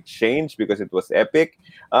his music changed because it was epic.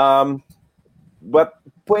 But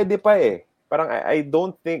pwede pa eh. Parang I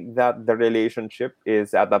don't think that the relationship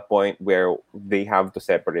is at a point where they have to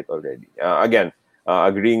separate already. Again,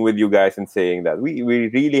 agreeing with you guys and saying that we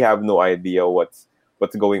really have no idea what's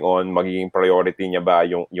going on, magiging priority niya ba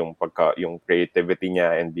yung creativity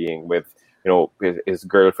niya and being with his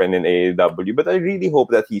girlfriend in AEW. But I really hope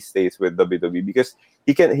that he stays with WWE because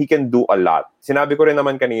he can do a lot. Sinabi ko rin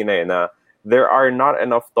naman kanina na there are not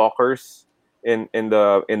enough talkers in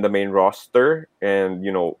the main roster, and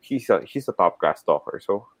he's a top class talker.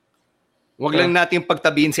 So wag lang natin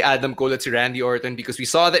pagtabihin si Adam Cole at si Randy Orton because we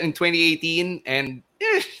saw that in 2018 and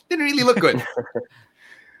didn't really look good.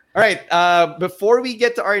 All right, before we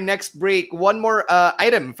get to our next break, one more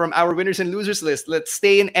item from our winners and losers list. Let's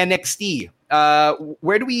stay in NXT.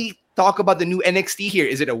 Where do we talk about the new NXT here?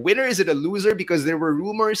 Is it a winner? Is it a loser? Because there were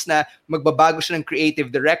rumors na magbabago siya ng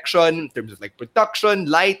creative direction in terms of like production,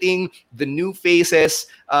 lighting, the new faces.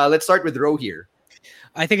 Let's start with Ro here.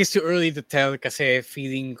 I think it's too early to tell kasi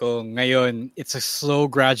feeling ko ngayon it's a slow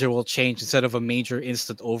gradual change instead of a major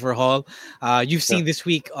instant overhaul. You've seen this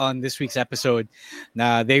week on this week's episode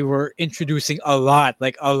na they were introducing a lot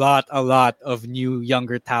of new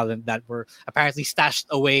younger talent that were apparently stashed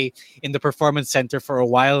away in the performance center for a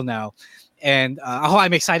while now. And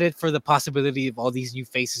I'm excited for the possibility of all these new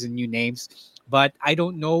faces and new names, but I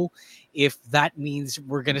don't know if that means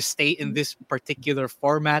we're going to stay in this particular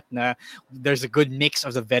format na there's a good mix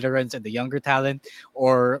of the veterans and the younger talent,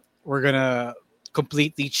 or we're going to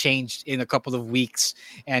completely change in a couple of weeks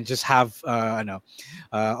and just have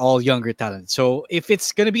all younger talent. So if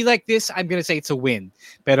it's going to be like this, I'm going to say it's a win.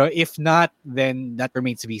 Pero if not, then that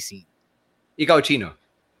remains to be seen. Ikaw, Chino.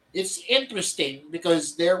 It's interesting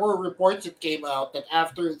because there were reports that came out that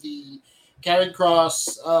after the Karrion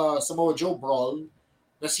Kross Samoa Joe brawl,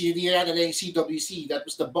 na sinira nila yung CWC. That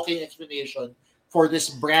was the booking explanation for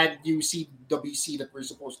this brand new CWC that we're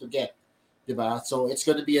supposed to get. Diba? So it's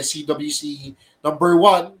going to be a CWC number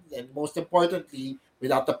 1, and most importantly,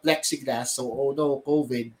 without the plexiglass. So, oh no,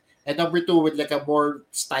 COVID. And number 2, with like a more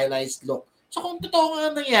stylized look. So kung totoo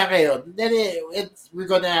nga nangyari yun, then we're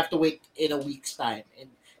going to have to wait in a week's time and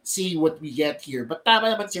see what we get here. But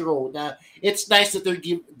tama naman si Ro na it's nice that they're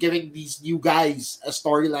giving these new guys a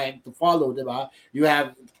storyline to follow, diba? You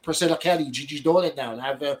have Priscilla Kelly, Gigi Dolan now,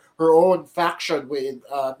 have her own faction with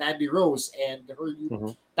Mandy Rose and her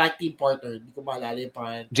new tag team partner. Hindi ko maalala yung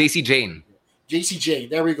pangalan. JC Jane. JC Jane,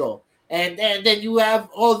 there we go. And then you have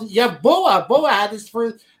Boa. Boa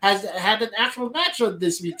has had an actual match on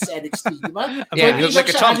this week's NXT, diba? Yeah, he looks like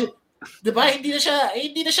a chump. Diba? Hindi na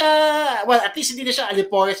siya, well, at least hindi na siya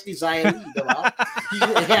Alipores ni Xia Li, diba? He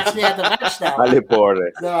actually had the match now.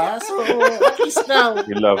 Alipore. Diba? So, at least now.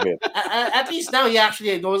 You love it. At least now he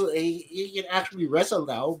actually knows he can actually wrestle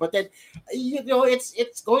now. But then,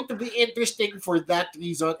 it's going to be interesting for that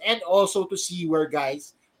reason, and also to see where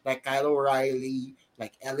guys like Kyle O'Reilly,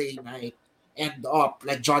 like LA Knight, end up,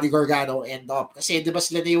 like Johnny Gargano end up. Kasi diba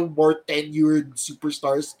sila na yung more tenured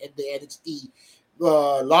superstars in the NXT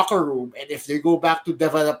locker room, and if they go back to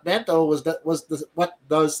developmental, what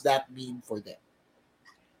does that mean for them?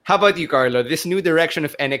 How about you, Carlo? This new direction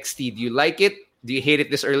of NXT, do you like it? Do you hate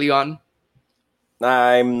it this early on?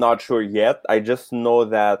 I'm not sure yet. I just know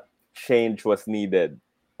that change was needed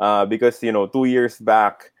because 2 years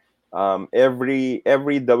back, every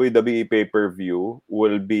WWE pay-per-view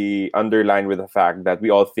will be underlined with the fact that we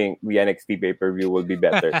all think the NXT pay-per-view will be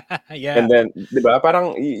better. Yeah. And then, diba,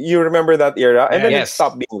 parang you remember that era, and then Yes. it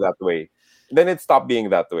stopped being that way.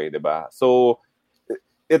 Diba? So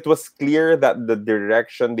it was clear that the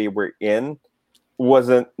direction they were in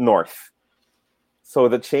wasn't north. So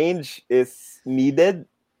the change is needed.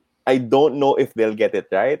 I don't know if they'll get it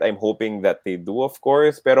right. I'm hoping that they do, of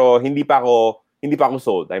course. Pero hindi pa ako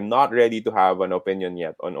sold. I'm not ready to have an opinion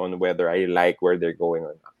yet on whether I like where they're going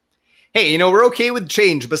or not. Hey, we're okay with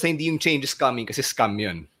change, basta hindi yung change is coming kasi scam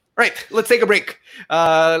yun. Right, let's take a break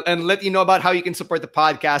and let you know about how you can support the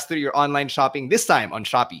podcast through your online shopping, this time on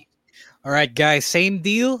Shopee. All right, guys, same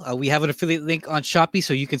deal. We have an affiliate link on Shopee,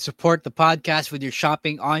 so you can support the podcast with your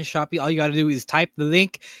shopping on Shopee. All you got to do is type the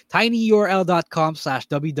link,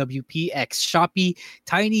 tinyurl.com/WWPX Shopee,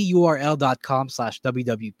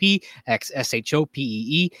 tinyurl.com/WWPX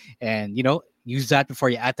SHOPEE. And, use that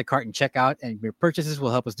before you add the cart and check out. And your purchases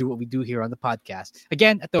will help us do what we do here on the podcast.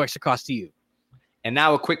 Again, at no extra cost to you. And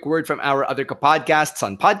now a quick word from our other podcasts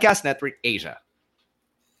on Podcast Network Asia.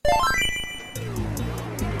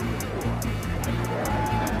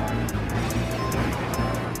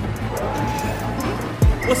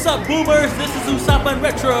 What's up, boomers? This is Usapan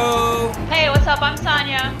Retro. Hey, what's up? I'm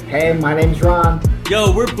Sonia. Hey, my name's Ron.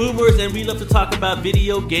 Yo, we're boomers and we love to talk about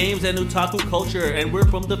video games and otaku culture, and we're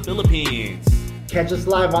from the Philippines. Catch us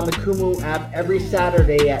live on the Kumu app every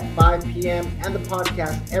Saturday at 5 p.m. and the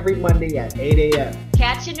podcast every Monday at 8 a.m.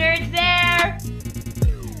 Catch you nerds there!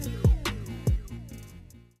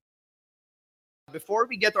 Before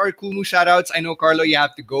we get to our Kumu shoutouts, I know, Carlo, you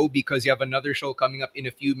have to go because you have another show coming up in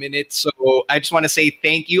a few minutes. So I just want to say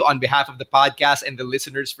thank you on behalf of the podcast and the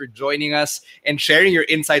listeners for joining us and sharing your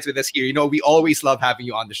insights with us here. We always love having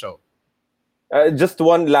you on the show. Just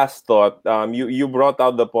one last thought. You brought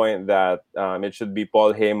out the point that it should be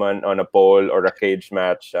Paul Heyman on a pole or a cage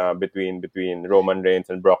match between Roman Reigns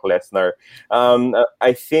and Brock Lesnar.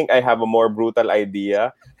 I think I have a more brutal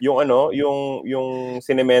idea. Yung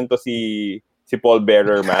sinemento si Paul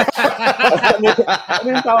Bearer match. I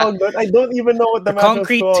don't even know what the match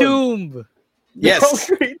Concrete was called. Tomb. Yes.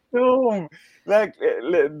 Concrete Tomb. Like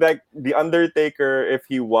the Undertaker, if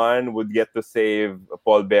he won, would get to save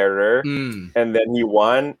Paul Bearer, and then he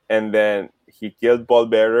won, and then he killed Paul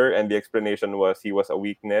Bearer, and the explanation was he was a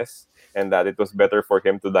weakness, and that it was better for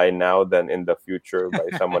him to die now than in the future by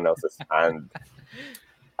someone else's hand.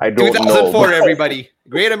 I don't 2004, know. Everybody.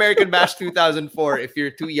 Great American Bash 2004. If you're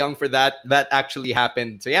too young for that, that actually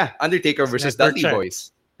happened. So yeah, Undertaker versus Dudley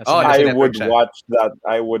Boys. I would watch that.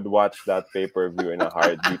 I would watch that pay-per-view in a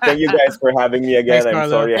heartbeat. Thank you guys for having me again. Thanks, I'm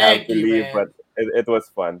sorry I have to leave, man. but it was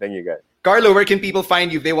fun. Thank you guys. Carlo, where can people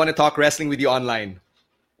find you if they want to talk wrestling with you online?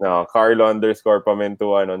 No,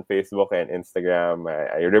 Carlo_Pamintuan on Facebook and Instagram.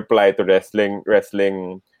 I reply to wrestling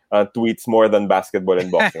tweets more than basketball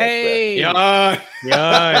and boxing. Hey! Yan!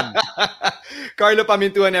 Yan! Carlo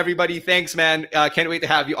Pamintuan, everybody. Thanks, man. Can't wait to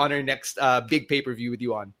have you on our next big pay-per-view with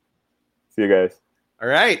you on. See you guys. All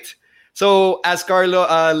right. So as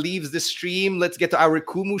Carlo leaves the stream, let's get to our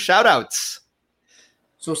Kumu shoutouts.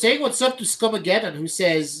 So saying what's up to Scummageddon, who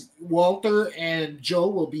says Walter and Joe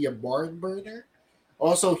will be a barn burner.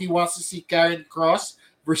 Also, he wants to see Karen Cross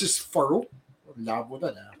versus Farouk. Labo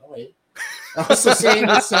na. Okay. Also saying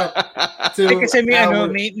what's up to kasi may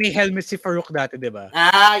helmet si Farouk dati, di ba?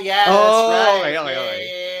 Yeah, that's right.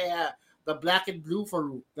 Okay. Yeah. The black and blue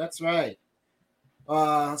Farouk. That's right.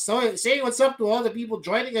 So saying what's up to all the people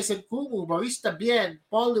joining us in Kumu, Marista Bien,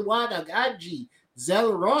 Paul Liwanag, Angie,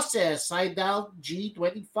 Zel Roses, Saidal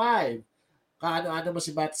G25. Ano mo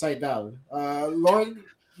si Bat Saidal?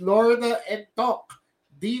 Lorna and Talk,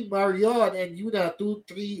 D. Marion and Yuna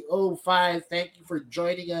 2305. Thank you for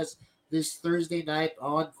joining us this Thursday night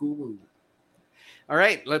on Kumu. All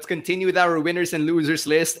right, let's continue with our winners and losers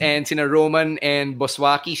list. And sina Roman and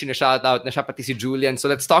Boswaki, shout out na siya pati si Julian. So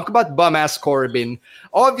let's talk about bum-ass Corbin.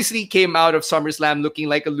 Obviously came out of SummerSlam looking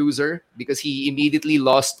like a loser because he immediately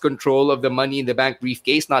lost control of the Money in the Bank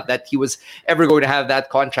briefcase. Not that he was ever going to have that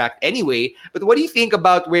contract anyway. But what do you think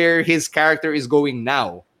about where his character is going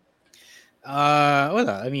now? Well,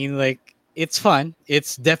 I mean, like, it's fun.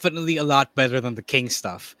 It's definitely a lot better than the King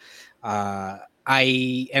stuff.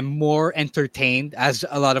 I am more entertained, as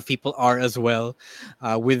a lot of people are as well,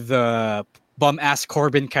 with the bum-ass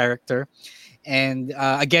Corbin character. And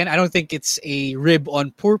again, I don't think it's a rib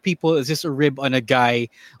on poor people. It's just a rib on a guy,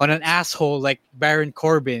 on an asshole like Baron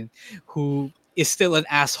Corbin, who is still an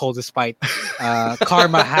asshole despite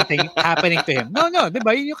karma happening to him. No,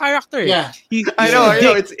 diba? Yun yung character. Yeah. I know.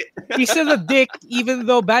 He's still a dick even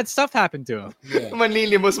though bad stuff happened to him. Yeah.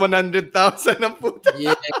 Manlilimos 100,000 ang puta.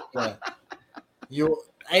 Yeah.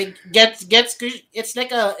 It's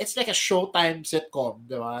like a Showtime sitcom,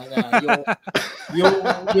 di ba?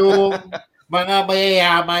 Yung mga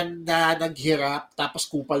mayayaman na naghirap tapos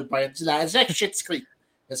kupal pa rin sila. It's like Schitt's Creek.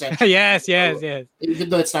 Yes. Even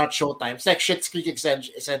though it's not Showtime, it's like Schitt's Creek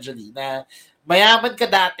essentially. Na mayaman ka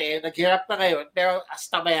dati, naghirap na ngayon, pero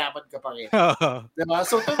hasta mayaman ka pa rin. Diba?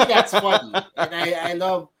 So to me, that's funny. And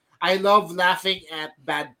I love laughing at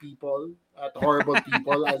bad people, at horrible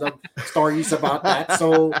people. I love stories about that.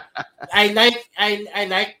 So I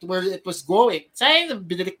liked where it was going. Sayang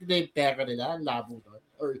binilik nila yung pera nila, labo nun.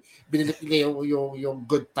 Or binilik nila yung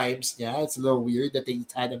good times niya. It's a little weird that they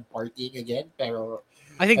had him partying again. Pero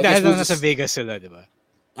I think dahil lang nasa Vegas sila, di ba?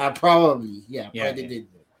 Probably. Yeah. Probably did.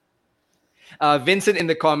 Vincent in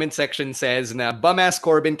the comment section says na bum-ass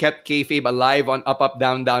Corbin kept kayfabe alive on Up Up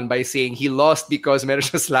Down Down by saying he lost because meron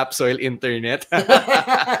siya slap soil internet.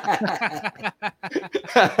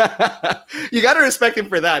 You gotta respect him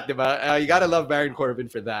for that, diba? You gotta love Baron Corbin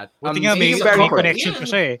for that. Buti nga may connection pa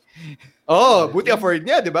siya eh. Oh, buti afford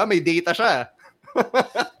niya, diba? May data siya.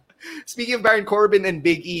 Speaking of Baron Corbin and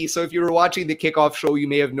Big E, so if you were watching the kickoff show, you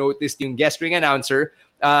may have noticed yung guest ring announcer.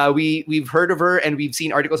 We've heard of her and we've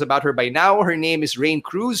seen articles about her by now. Her name is Rain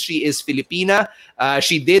Cruz. She is Filipina.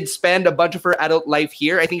 She did spend a bunch of her adult life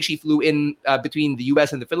here. I think she flew in between the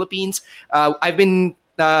US and the Philippines. I've been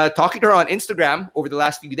talking to her on Instagram over the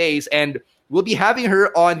last few days, and we'll be having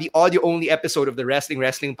her on the audio-only episode of the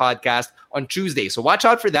Wrestling podcast on Tuesday. So watch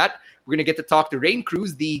out for that. We're going to get to talk to Rain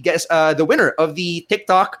Cruz, the winner of the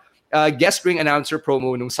TikTok guest ring announcer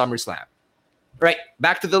promo nung SummerSlam. Right,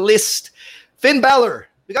 back to the list. Finn Balor.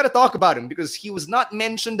 We got to talk about him because he was not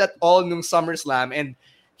mentioned at all nung SummerSlam, and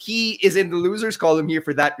he is in the losers column here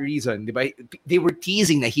for that reason. Diba? They were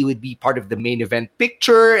teasing that he would be part of the main event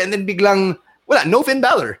picture, and then biglang, wala, no Finn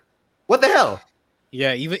Balor. What the hell?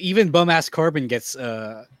 Yeah, even bum-ass Corbin gets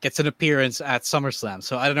an appearance at SummerSlam.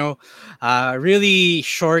 So I don't know, really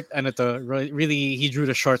short, really he drew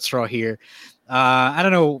the short straw here. I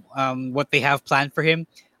don't know what they have planned for him.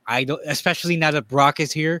 I don't, especially now that Brock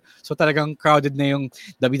is here. So talagang crowded na yung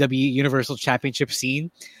WWE Universal Championship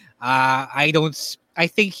scene. I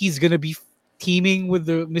think he's gonna be teaming with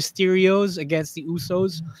the Mysterios against the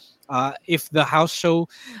Usos, if the house show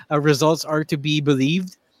results are to be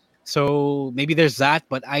believed. So maybe there's that,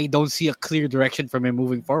 but I don't see a clear direction from him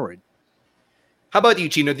moving forward. How about you,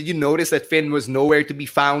 Chino? Did you notice that Finn was nowhere to be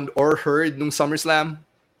found or heard nung SummerSlam?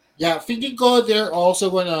 Yeah, feeling ko they're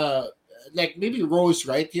also gonna, like, maybe Rose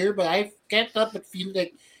right here, but I can't help but feel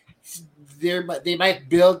like they might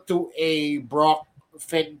build to a Brock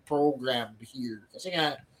Finn program here. Kasi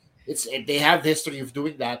nga, they have history of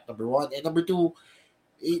doing that, number one. And number two,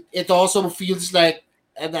 it also feels like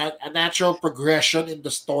a natural progression in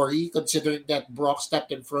the story, considering that Brock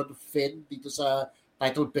stepped in front of Finn dito sa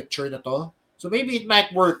title picture na to. So maybe it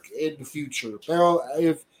might work in the future. Pero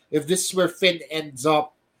if this is where Finn ends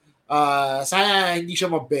up, sana hindi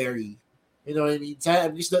siya ma-bury. You know what I mean?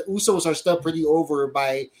 At least the Usos are still pretty over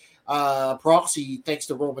by proxy thanks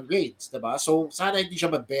to Roman Reigns, diba? So sana hindi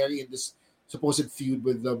siya ma-bury in this supposed feud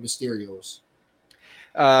with the Mysterios.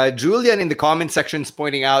 Julian in the comment section is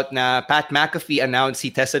pointing out na Pat McAfee announced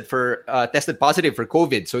he tested positive for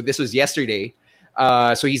COVID. So this was yesterday.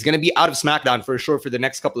 So he's going to be out of SmackDown for sure for the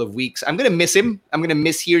next couple of weeks. I'm going to miss him. I'm going to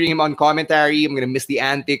miss hearing him on commentary. I'm going to miss the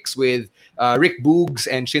antics with Rick Boogs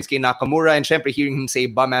and Shinsuke Nakamura, and syempre hearing him say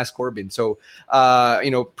bum-ass Corbin. So,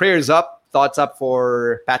 prayers up, thoughts up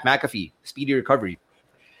for Pat McAfee. Speedy recovery.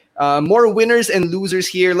 More winners and losers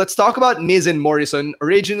here. Let's talk about Miz and Morrison.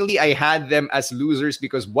 Originally, I had them as losers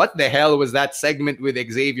because what the hell was that segment with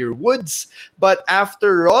Xavier Woods? But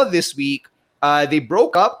after Raw this week, they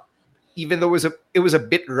broke up. Even though it was a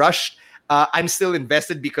bit rushed, I'm still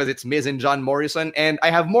invested because it's Miz and John Morrison, and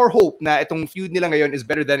I have more hope na itong feud nila ngayon is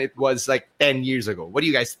better than it was like 10 years ago. What do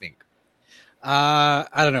you guys think? I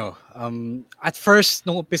don't know. At first,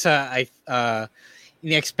 nung umpisa, I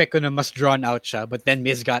ini-expect ko na mas drawn out siya, but then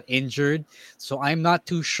Miz got injured, so I'm not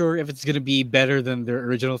too sure if it's gonna be better than their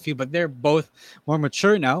original feud. But they're both more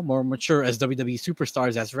mature now, more mature as WWE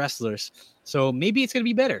superstars, as wrestlers. So maybe it's gonna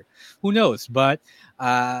be better. Who knows? But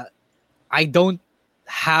I don't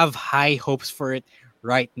have high hopes for it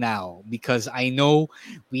right now because I know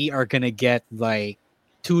we are going to get like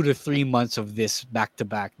 2 to 3 months of this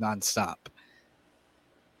back-to-back nonstop.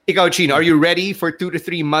 Ikaw, Chino, are you ready for 2 to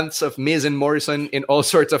 3 months of Miz and Morrison in all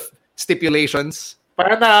sorts of stipulations?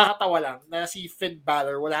 Parang nakakatawa lang na si Finn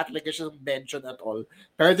Balor, wala talaga siyang mention at all.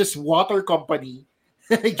 Pero this water company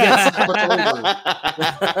gets put over.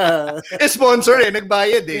 Sponsor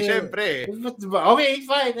nagbayad syempre. Okay,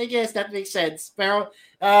 fine. I guess that makes sense. Pero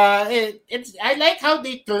I like how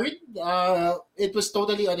they turned. It was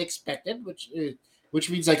totally unexpected, which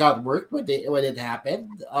means I got worked when it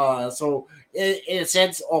happened. So in a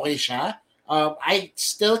sense, okay siya. I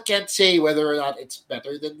still can't say whether or not it's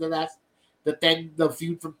better than the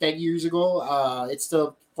feud from 10 years ago. It's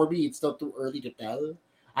still, for me, it's still too early to tell.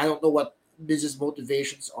 I don't know what Miz's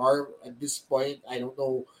motivations are at this point. I don't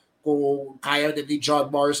know kung kaya na ni John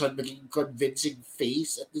Morrison maging convincing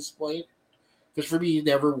face at this point. Because for me, he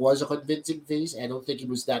never was a convincing face. I don't think he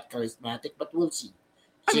was that charismatic, but we'll see.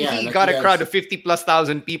 So, he got a crowd of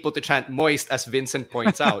 50,000+ people to chant moist, as Vincent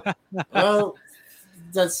points out. Well,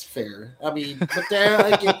 that's fair. I mean, but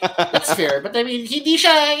that's fair. But I mean, hindi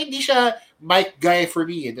siya Mike guy for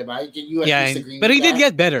me, diba? Can you disagree but with he that? did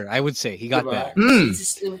get better, I would say. He got better.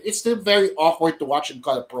 It's still very awkward to watch him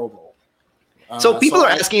cut a promo. So people are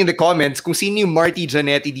asking in the comments kung sino yung Marty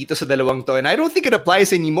Jannetty dito sa dalawang to, and I don't think it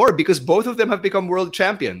applies anymore because both of them have become world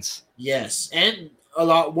champions. Yes, and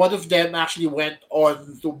one of them actually went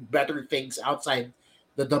on to better things outside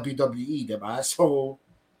the WWE, diba? So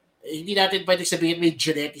hindi natin pwede sabihin may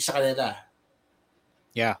Jannetty sa kanila.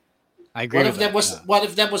 Yeah, I agree. One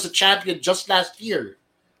of them was a champion just last year.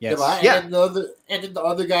 Yes. Diba? Yeah. And then the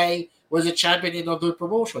other guy was a champion in other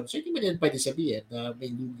promotions. So hindi mo din pwede sabihin na may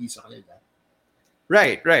lugi sa kanila.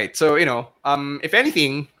 Right. So, if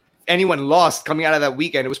anything, anyone lost coming out of that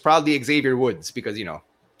weekend, it was probably Xavier Woods because, yun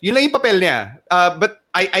lang yung papel niya. But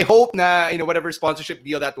I hope na, whatever sponsorship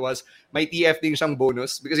deal that was, may TF din siyang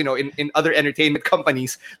bonus because, in other entertainment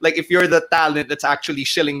companies, like if you're the talent that's actually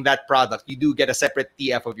shilling that product, you do get a separate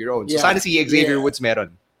TF of your own. So, sana si Xavier Woods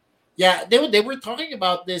meron. Yeah, they were talking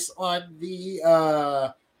about this on the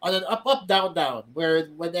on an up down where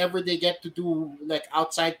whenever they get to do like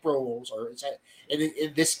outside promos or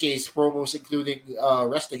in this case promos including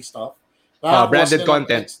wrestling stuff, branded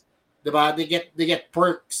content. Diba? They get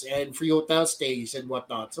perks and free hotel stays and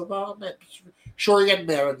whatnot. So sure yan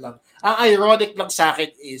meron lang. Ang ironic lang sa akin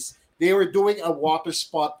is they were doing a water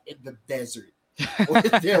spot in the desert when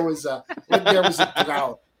there was a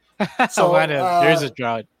drought. So there's a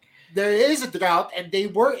drought. There is a drought and they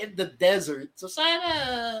were in the desert. So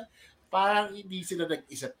sana parang hindi sila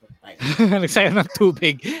nag-isip ng time. Nagsayang ng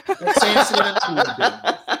tubig. Nagsayang sila ng tubig.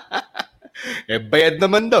 Bayad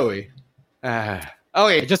naman daw eh.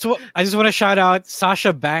 Okay. I just want to shout out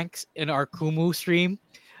Sasha Banks in our Kumu stream.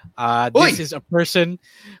 This is a person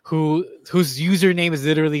whose username is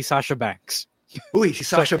literally Sasha Banks. Uy, si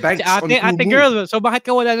Sasha Banks on Kumu. Ate girl, so bakit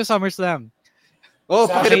ka wala sa SummerSlam? Oh,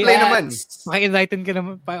 paki-reply naman. Paki-enlighten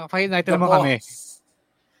naman kami.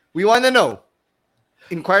 We want to know.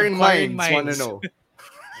 Inquiring minds want to know.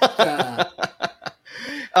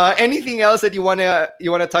 Anything else that you wanna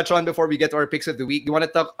touch on before we get to our picks of the week? You want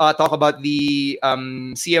to talk about the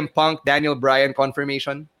CM Punk Daniel Bryan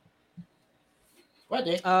confirmation?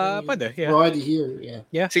 Pwede. Yeah. We're already here.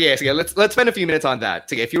 Yeah. Sige. Let's spend a few minutes on that.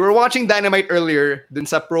 Sige, if you were watching Dynamite earlier, dun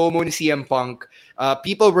sa promo ni CM Punk,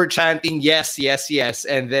 people were chanting yes,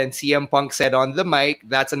 and then CM Punk said on the mic,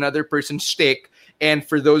 "That's another person's shtick." And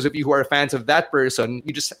for those of you who are fans of that person,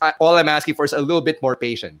 all I'm asking for is a little bit more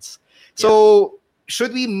patience. So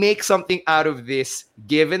should we make something out of this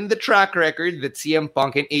given the track record that CM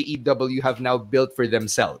Punk and AEW have now built for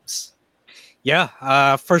themselves?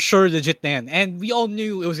 Yeah, for sure, legit, man. And we all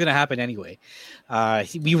knew it was going to happen anyway.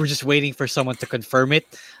 We were just waiting for someone to confirm it.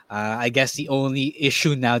 I guess the only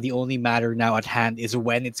issue now, the only matter now at hand is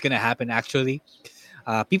when it's going to happen, actually.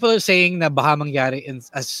 People are saying na baka mangyari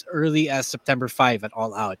as early as September 5 at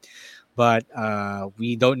All Out. But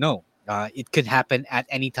we don't know. It could happen at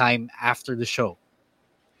any time after the show.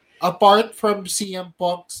 Apart from CM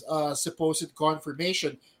Punk's supposed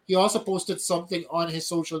confirmation, he also posted something on his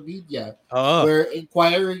social media where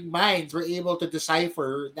inquiring minds were able to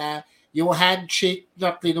decipher na yung handshake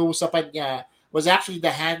na klinusapan niya was actually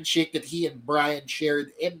the handshake that he and Brian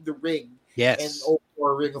shared in the ring. Yes. In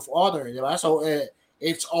or Ring of Honor. Diba? So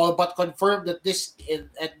it's all but confirmed that this in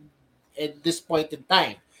this point in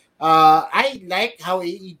time. I like how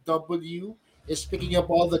AEW is picking up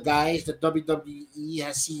all the guys that WWE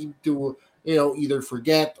has seemed to, either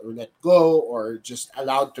forget or let go or just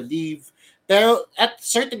allowed to leave. Pero at a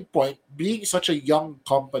certain point, being such a young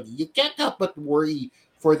company, you can't help but worry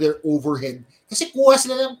for their overhead. Kasi kuha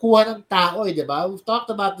sila ng tao, di ba? We've talked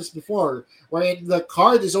about this before, wherein the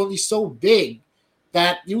card is only so big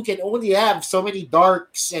that you can only have so many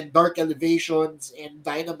darks and dark elevations and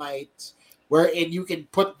dynamites wherein you can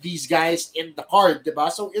put these guys in the card,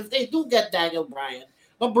 diba? So if they do get Daniel Bryan,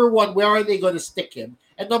 number one, where are they going to stick him?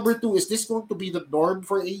 And number two, is this going to be the norm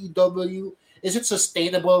for AEW? Is it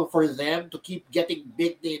sustainable for them to keep getting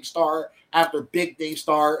big name star after big name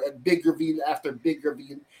star and big reveal after big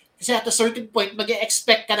reveal? Kasi at a certain point,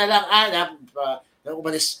 mag-expect ka na lang,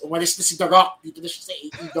 umalis na si The Rock, dito na siya sa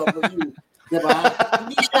AEW. Diba?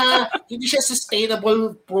 Hindi siya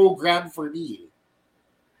sustainable program for me.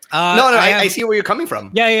 I see where you're coming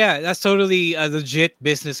from. Yeah, that's totally a legit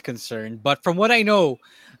business concern. But from what I know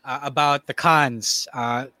about the Khans,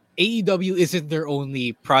 AEW isn't their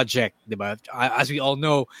only project. Diba? As we all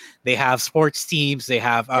know, they have sports teams. They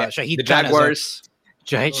have Shahid the Khan Jaguars.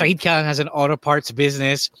 Shahid Khan has an auto parts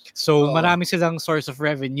business. So marami silang source of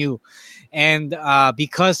revenue. And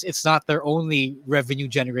because it's not their only revenue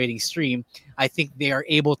generating stream, I think they are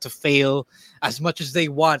able to fail as much as they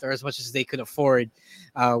want or as much as they could afford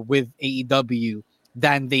with AEW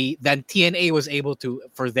than TNA was able to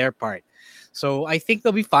for their part. So I think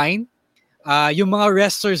they'll be fine. Yung mga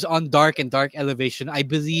wrestlers on Dark and Dark Elevation, I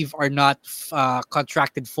believe, are not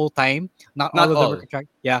contracted full-time. Not all of them are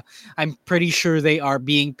contracted. Yeah, I'm pretty sure they are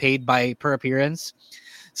being paid per appearance.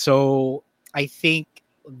 So I think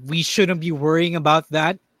we shouldn't be worrying about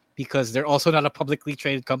that because they're also not a publicly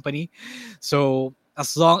traded company. So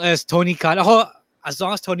as long as Tony Khan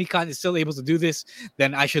is still able to do this,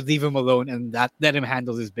 then I should leave him alone and let him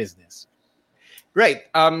handle his business. Right.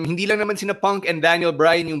 Hindi lang naman sina Punk and Daniel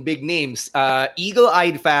Bryan yung big names.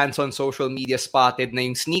 Eagle-eyed fans on social media spotted na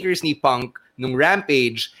yung sneakers ni Punk nung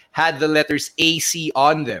Rampage had the letters AC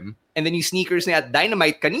on them. And then yung sneakers niya at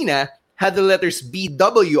Dynamite kanina had the letters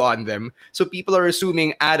BW on them. So people are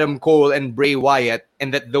assuming Adam Cole and Bray Wyatt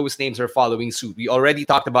and that those names are following suit. We already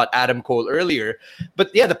talked about Adam Cole earlier.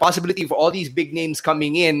 But yeah, the possibility for all these big names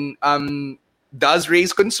coming in does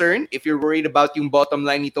raise concern if you're worried about yung bottom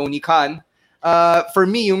line ni Tony Khan. For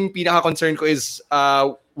me, yung pinaka-concern ko is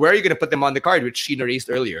where are you going to put them on the card, which Sheena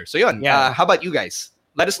raised earlier. So yun, how about you guys?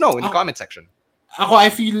 Let us know in the comment section.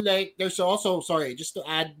 I feel like there's also, just to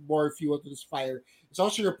add more fuel to this fire, there's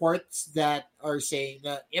also reports that are saying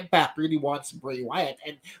that Impact really wants Bray Wyatt.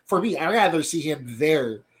 And for me, I'd rather see him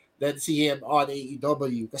there than see him on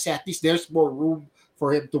AEW. Because at least there's more room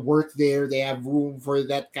for him to work there. They have room for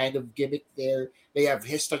that kind of gimmick there. They have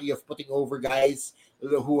history of putting over guys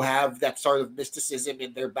who have that sort of mysticism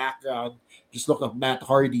in their background. Just look at Matt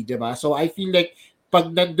Hardy, diba? So I feel like pag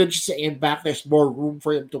nandun siya sa Impact, there's more room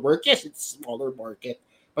for him to work. Yes, it's a smaller market.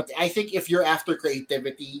 But I think if you're after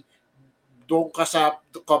creativity, doon ka sa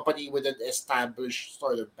company with an established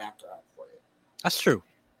sort of background for it. That's true.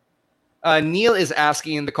 Neil is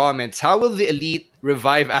asking in the comments, how will the Elite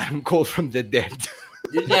revive Adam Cole from the dead?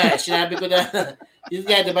 Yun nga, sinabi ko na,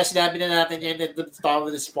 diba sinabi na natin yan at the top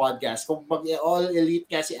of this podcast. Kung all Elite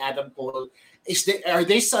nga si Adam Cole, are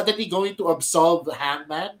they suddenly going to absolve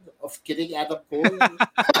Hangman of killing Adam Cole?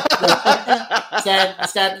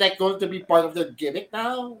 is that like going to be part of their gimmick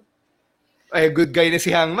now? Ay, good guy na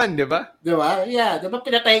si Hangman, di ba? Di ba? Yeah, di ba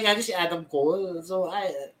pinatay nga si Adam Cole? So,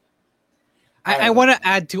 I want to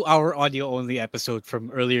add to our audio-only episode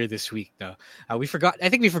from earlier this week. Though I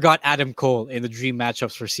think we forgot Adam Cole in the dream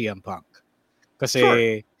matchups for CM Punk.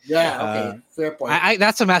 Sure. Yeah, okay, fair point.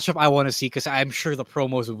 That's a matchup I want to see because I'm sure the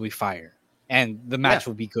promos will be fire and the match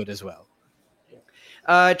will be good as well.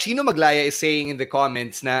 Chino Maglaya is saying in the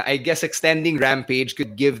comments na I guess extending Rampage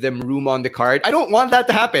could give them room on the card. I don't want that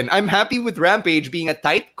to happen. I'm happy with Rampage being a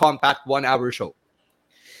tight, compact 1-hour show.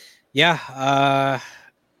 Yeah,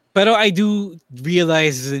 but I do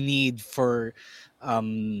realize the need for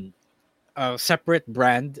a separate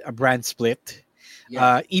brand, a brand split.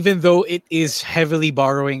 Yeah. Even though it is heavily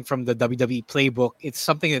borrowing from the WWE playbook, it's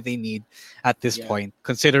something that they need at this point,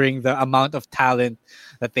 considering the amount of talent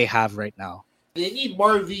that they have right now. They need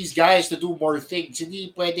more of these guys to do more things.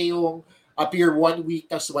 Hindi pwede yung appear 1 week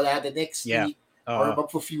tapos wala the next week. Or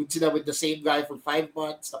magpo-feud sila with the same guy for 5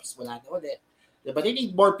 months tapos wala na ulit. But they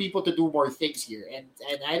need more people to do more things here. And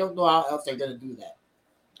I don't know how else they're going to do that.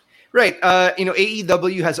 Right.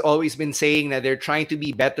 AEW has always been saying that they're trying to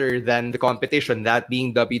be better than the competition, that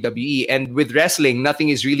being WWE. And with wrestling, nothing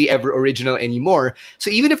is really ever original anymore. So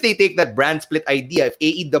even if they take that brand split idea, if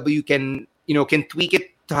AEW can tweak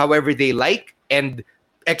it to however they like and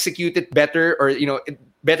execute it better, or,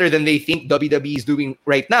 better than they think WWE is doing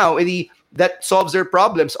right now, that solves their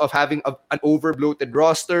problems of having an over-bloated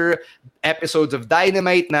roster, episodes of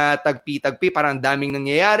Dynamite na tagpi-tagpi, parang daming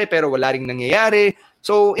nangyayari pero wala ring nangyayari.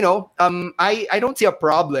 So, I don't see a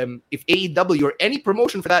problem if AEW or any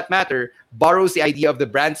promotion for that matter borrows the idea of the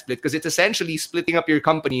brand split, because it's essentially splitting up your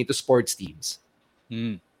company into sports teams.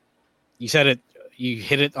 You said it. You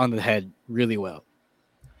hit it on the head really well.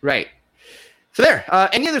 Right. So there.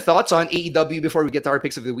 Any other thoughts on AEW before we get to our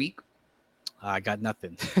picks of the week? I got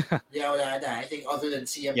nothing. I think other than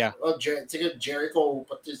CM, Jericho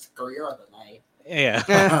put his career on the line.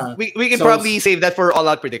 Yeah. we can probably save that for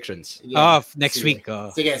all-out predictions. Next week.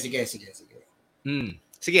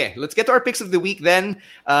 Sige, let's get to our picks of the week then.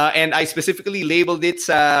 And I specifically labeled it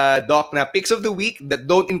sa doc na picks of the week that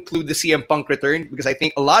don't include the CM Punk return, because I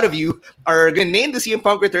think a lot of you are going to name the CM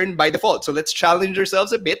Punk return by default. So let's challenge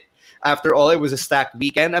ourselves a bit. After all, it was a stacked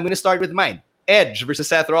weekend. I'm going to start with mine. Edge versus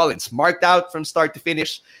Seth Rollins. Marked out from start to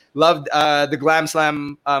finish. Loved the Glam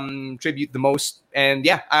Slam tribute the most. And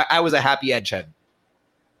yeah, I was a happy Edge head.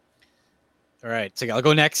 All right, so I'll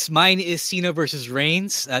go next. Mine is Cena versus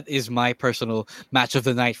Reigns. That is my personal match of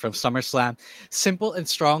the night from SummerSlam. Simple and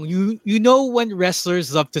strong. You know when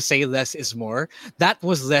wrestlers love to say less is more? That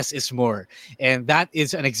was less is more. And that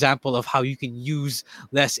is an example of how you can use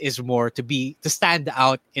less is more to stand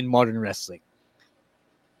out in modern wrestling.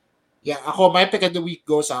 Yeah, my pick of the week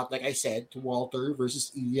goes out, like I said, to Walter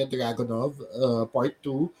versus Ilya Dragunov, part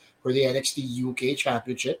 2 for the NXT UK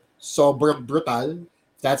Championship. Sobrang brutal.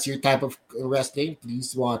 If that's your type of wrestling,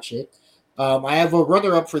 please watch it. I have a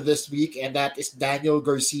runner-up for this week, and that is Daniel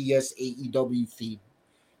Garcia's AEW theme.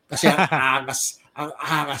 Kasi ang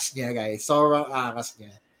angas niya, guys. Sobrang angas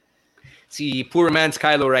niya. See, poor man's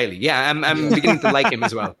Kyle O'Reilly. Yeah, I'm beginning to like him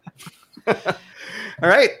as well. All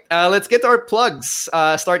right, let's get to our plugs.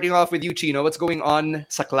 Starting off with you, Chino. What's going on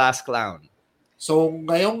sa Class Clown? So,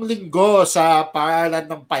 ngayong linggo sa Paaralan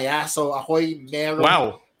ng Payaso, ako'y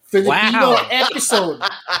meron Filipino episode.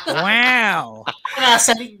 Wow!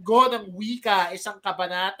 Sa linggo ng wika, isang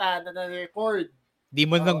kabanata na na-record. Di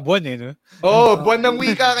mo ng buwan no? Buwan ng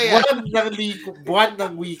wika kaya. Buwan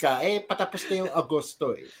ng wika. Patapos na yung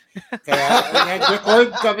Agosto Kaya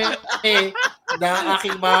nag-record kami na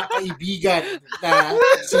aking mga kaibigan na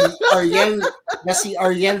si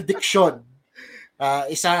Ariel Diccion.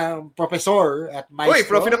 Isang professor at maestro. Uy,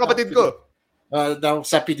 prof na kapatid ko.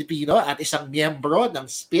 Sa Pilipino at isang miyembro ng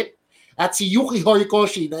SPIT at si Yuki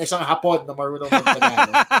Horikoshi na isang Hapon na marunong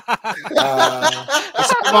mag-Tagalog.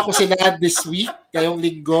 Kasama ko sila this week, ngayong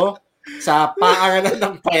linggo, sa Paaralan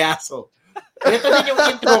ng Payaso. Ganito din yung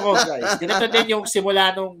intro ko, guys. Ganito din yung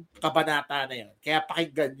simula nung kabanata na yan. Kaya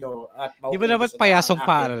pakinggan nyo. Di ba dapat payasong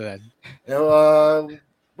paaralan?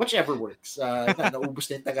 Whichever works. Naubos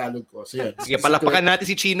na yung Tagalog ko. So, yun. Sige, palapakan natin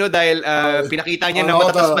si Chino dahil pinakita niya na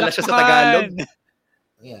matatas pala siya sa Tagalog.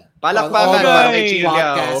 Yeah. Palakpakan para kay Chino.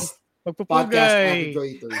 Magpupugay.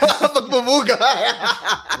 Magpupugay.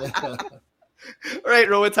 All right,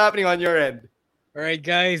 Ro, what's happening on your end? All right,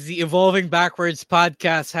 guys. The Evolving Backwards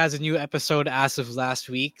podcast has a new episode as of last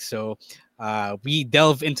week. So we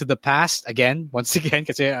delve into the past once again,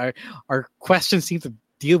 because our questions seem to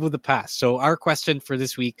deal with the past. So our question for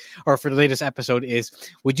this week, or for the latest episode, is: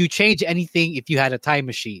 would you change anything if you had a time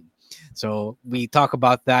machine? So we talk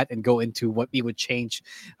about that and go into what we would change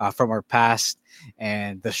from our past,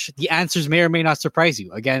 and the answers may or may not surprise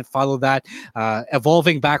you. Again, follow that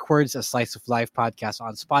Evolving Backwards, a Slice of Life podcast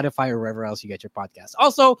on Spotify or wherever else you get your podcasts.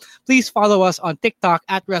 Also, please follow us on TikTok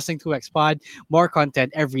at Wrestling2XPod. More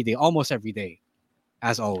content every day, almost every day,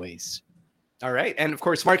 as always. All right. And of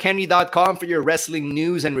course, markhenry.com for your wrestling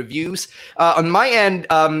news and reviews. On my end,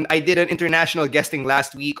 I did an international guesting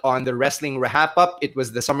last week on the Wrestling Wrap-Up. It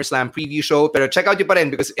was the SummerSlam preview show. But check out yung pa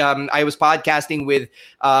rin because I was podcasting with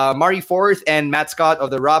Mari Forth and Matt Scott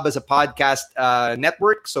of the Rob as a Podcast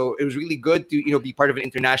network. So it was really good to be part of an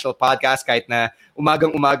international podcast kahit na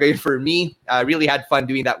umagang-umaga yun for me. I really had fun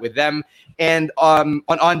doing that with them. And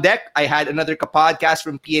on deck, I had another podcast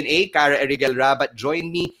from PNA. Cara Erigel Rabat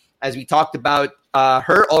joined me as we talked about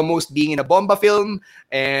her almost being in a bomba film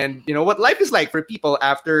and, what life is like for people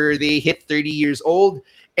after they hit 30 years old.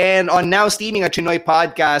 And on Now Steaming, a Chinoy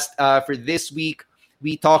podcast for this week,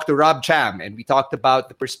 we talked to Rob Cham and we talked about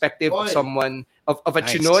the perspective of someone, of a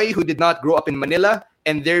nice Chinoy who did not grow up in Manila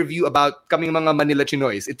and their view about kaming mga Manila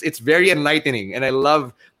Chinoys. It's very enlightening and I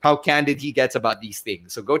love how candid he gets about these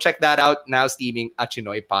things. So go check that out, Now Steaming, a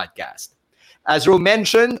Chinoy podcast. As Ro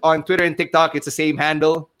mentioned, on Twitter and TikTok, it's the same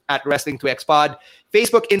handle, at Wrestling2XPod.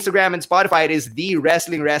 Facebook, Instagram, and Spotify, it is the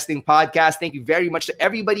Wrestling Podcast. Thank you very much to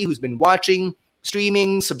everybody who's been watching,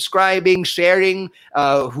 streaming, subscribing, sharing,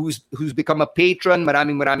 who's become a patron.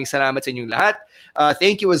 Maraming salamat sa inyong lahat.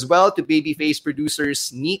 Thank you as well to Babyface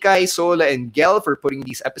producers Nikay, Sola, and Gel for putting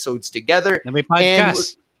these episodes together. May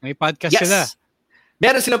podcast. May podcast sila.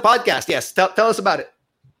 Meron silang podcast, yes. Tell us about it.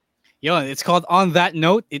 It's called On That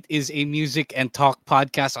Note. It is a music and talk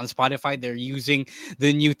podcast on Spotify. They're using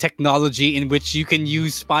the new technology in which you can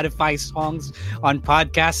use Spotify songs on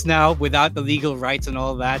podcasts now without the legal rights and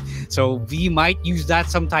all that. So we might use that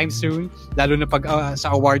sometime soon, lalo na pag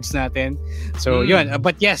sa awards natin. So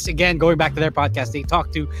but yes, again, going back to their podcast, they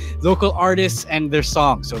talk to local artists and their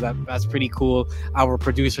songs. So that's pretty cool. Our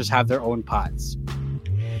producers have their own pods.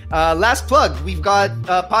 Last plug, we've got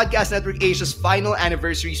Podcast Network Asia's final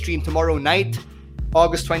anniversary stream tomorrow night,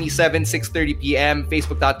 August 27, 6:30 p.m.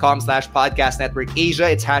 Facebook.com/Podcast Network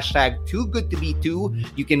Asia. It's hashtag Too Good to Be Two.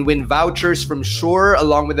 You can win vouchers from Shure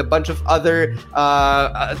along with a bunch of other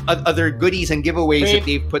goodies and giveaways that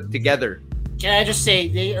they've put together. Can I just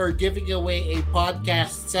say they are giving away a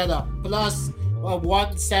podcast setup plus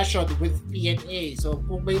one session with PNA. So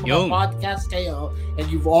kung may mga podcast kayo and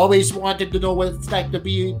you've always wanted to know what it's like to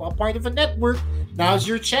be a part of a network, now's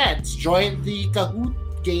your chance. Join the Kahoot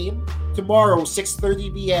game tomorrow, 6:30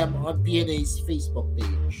 p.m. on PNA's Facebook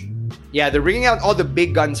page. Yeah, they're bringing out all the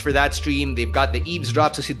big guns for that stream. They've got the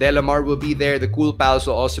Eavesdrop, so si Delamar will be there. The Cool Pals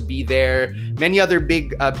will also be there. Many other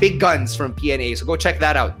big guns from PNA. So go check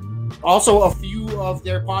that out. Also, a few of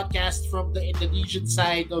their podcasts from the Indonesian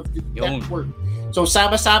side of the network. So,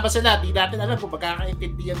 sama-sama sila. Di natin alam kung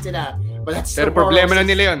magkakaintindihan sila. But that's pero problema na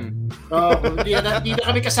nila yun. Hindi na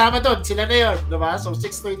kami kasama doon. Sila na yun. Diba? So,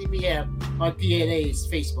 6:30 p.m. on PNA's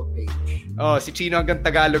Facebook page. Si Chino hanggang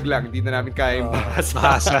Tagalog lang. Hindi na namin kaya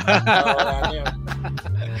bahasa.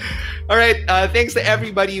 All right. Thanks to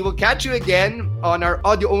everybody. We'll catch you again on our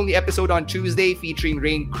audio-only episode on Tuesday featuring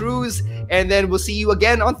Rain Cruz. And then we'll see you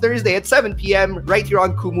again on Thursday at 7 p.m. right here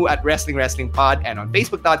on Kumu at Wrestling Pod and on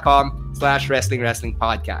Facebook.com/Wrestling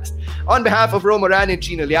Podcast. On behalf of Ro Moran and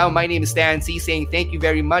Chino Liao, my name is Stan C, saying thank you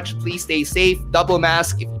very much. Please stay safe. Double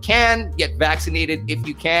mask if you can. Get vaccinated if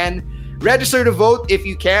you can. Register to vote if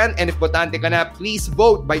you can. And if botante ka na, please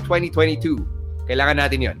vote by 2022. Kailangan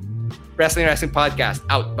natin yun. Wrestling Podcast.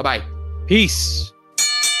 Out. Bye-bye. Peace.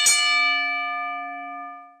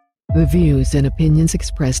 The views and opinions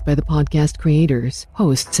expressed by the podcast creators,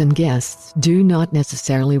 hosts, and guests do not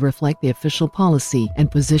necessarily reflect the official policy and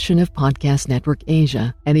position of Podcast Network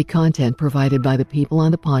Asia. Any content provided by the people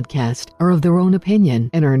on the podcast are of their own opinion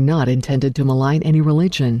and are not intended to malign any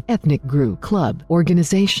religion, ethnic group, club,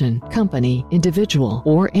 organization, company, individual,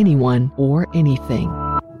 or anyone or anything.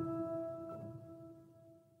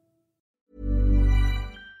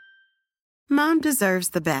 Mom deserves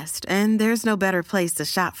the best, and there's no better place to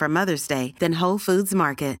shop for Mother's Day than Whole Foods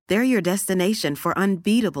Market. They're your destination for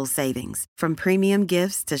unbeatable savings, from premium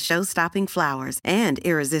gifts to show-stopping flowers and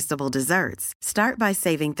irresistible desserts. Start by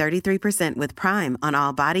saving 33% with Prime on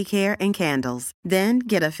all body care and candles. Then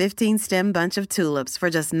get a 15-stem bunch of tulips for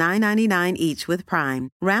just $9.99 each with Prime.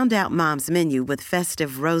 Round out Mom's menu with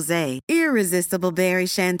festive rosé, irresistible berry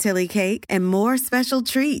chantilly cake, and more special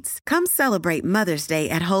treats. Come celebrate Mother's Day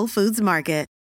at Whole Foods Market.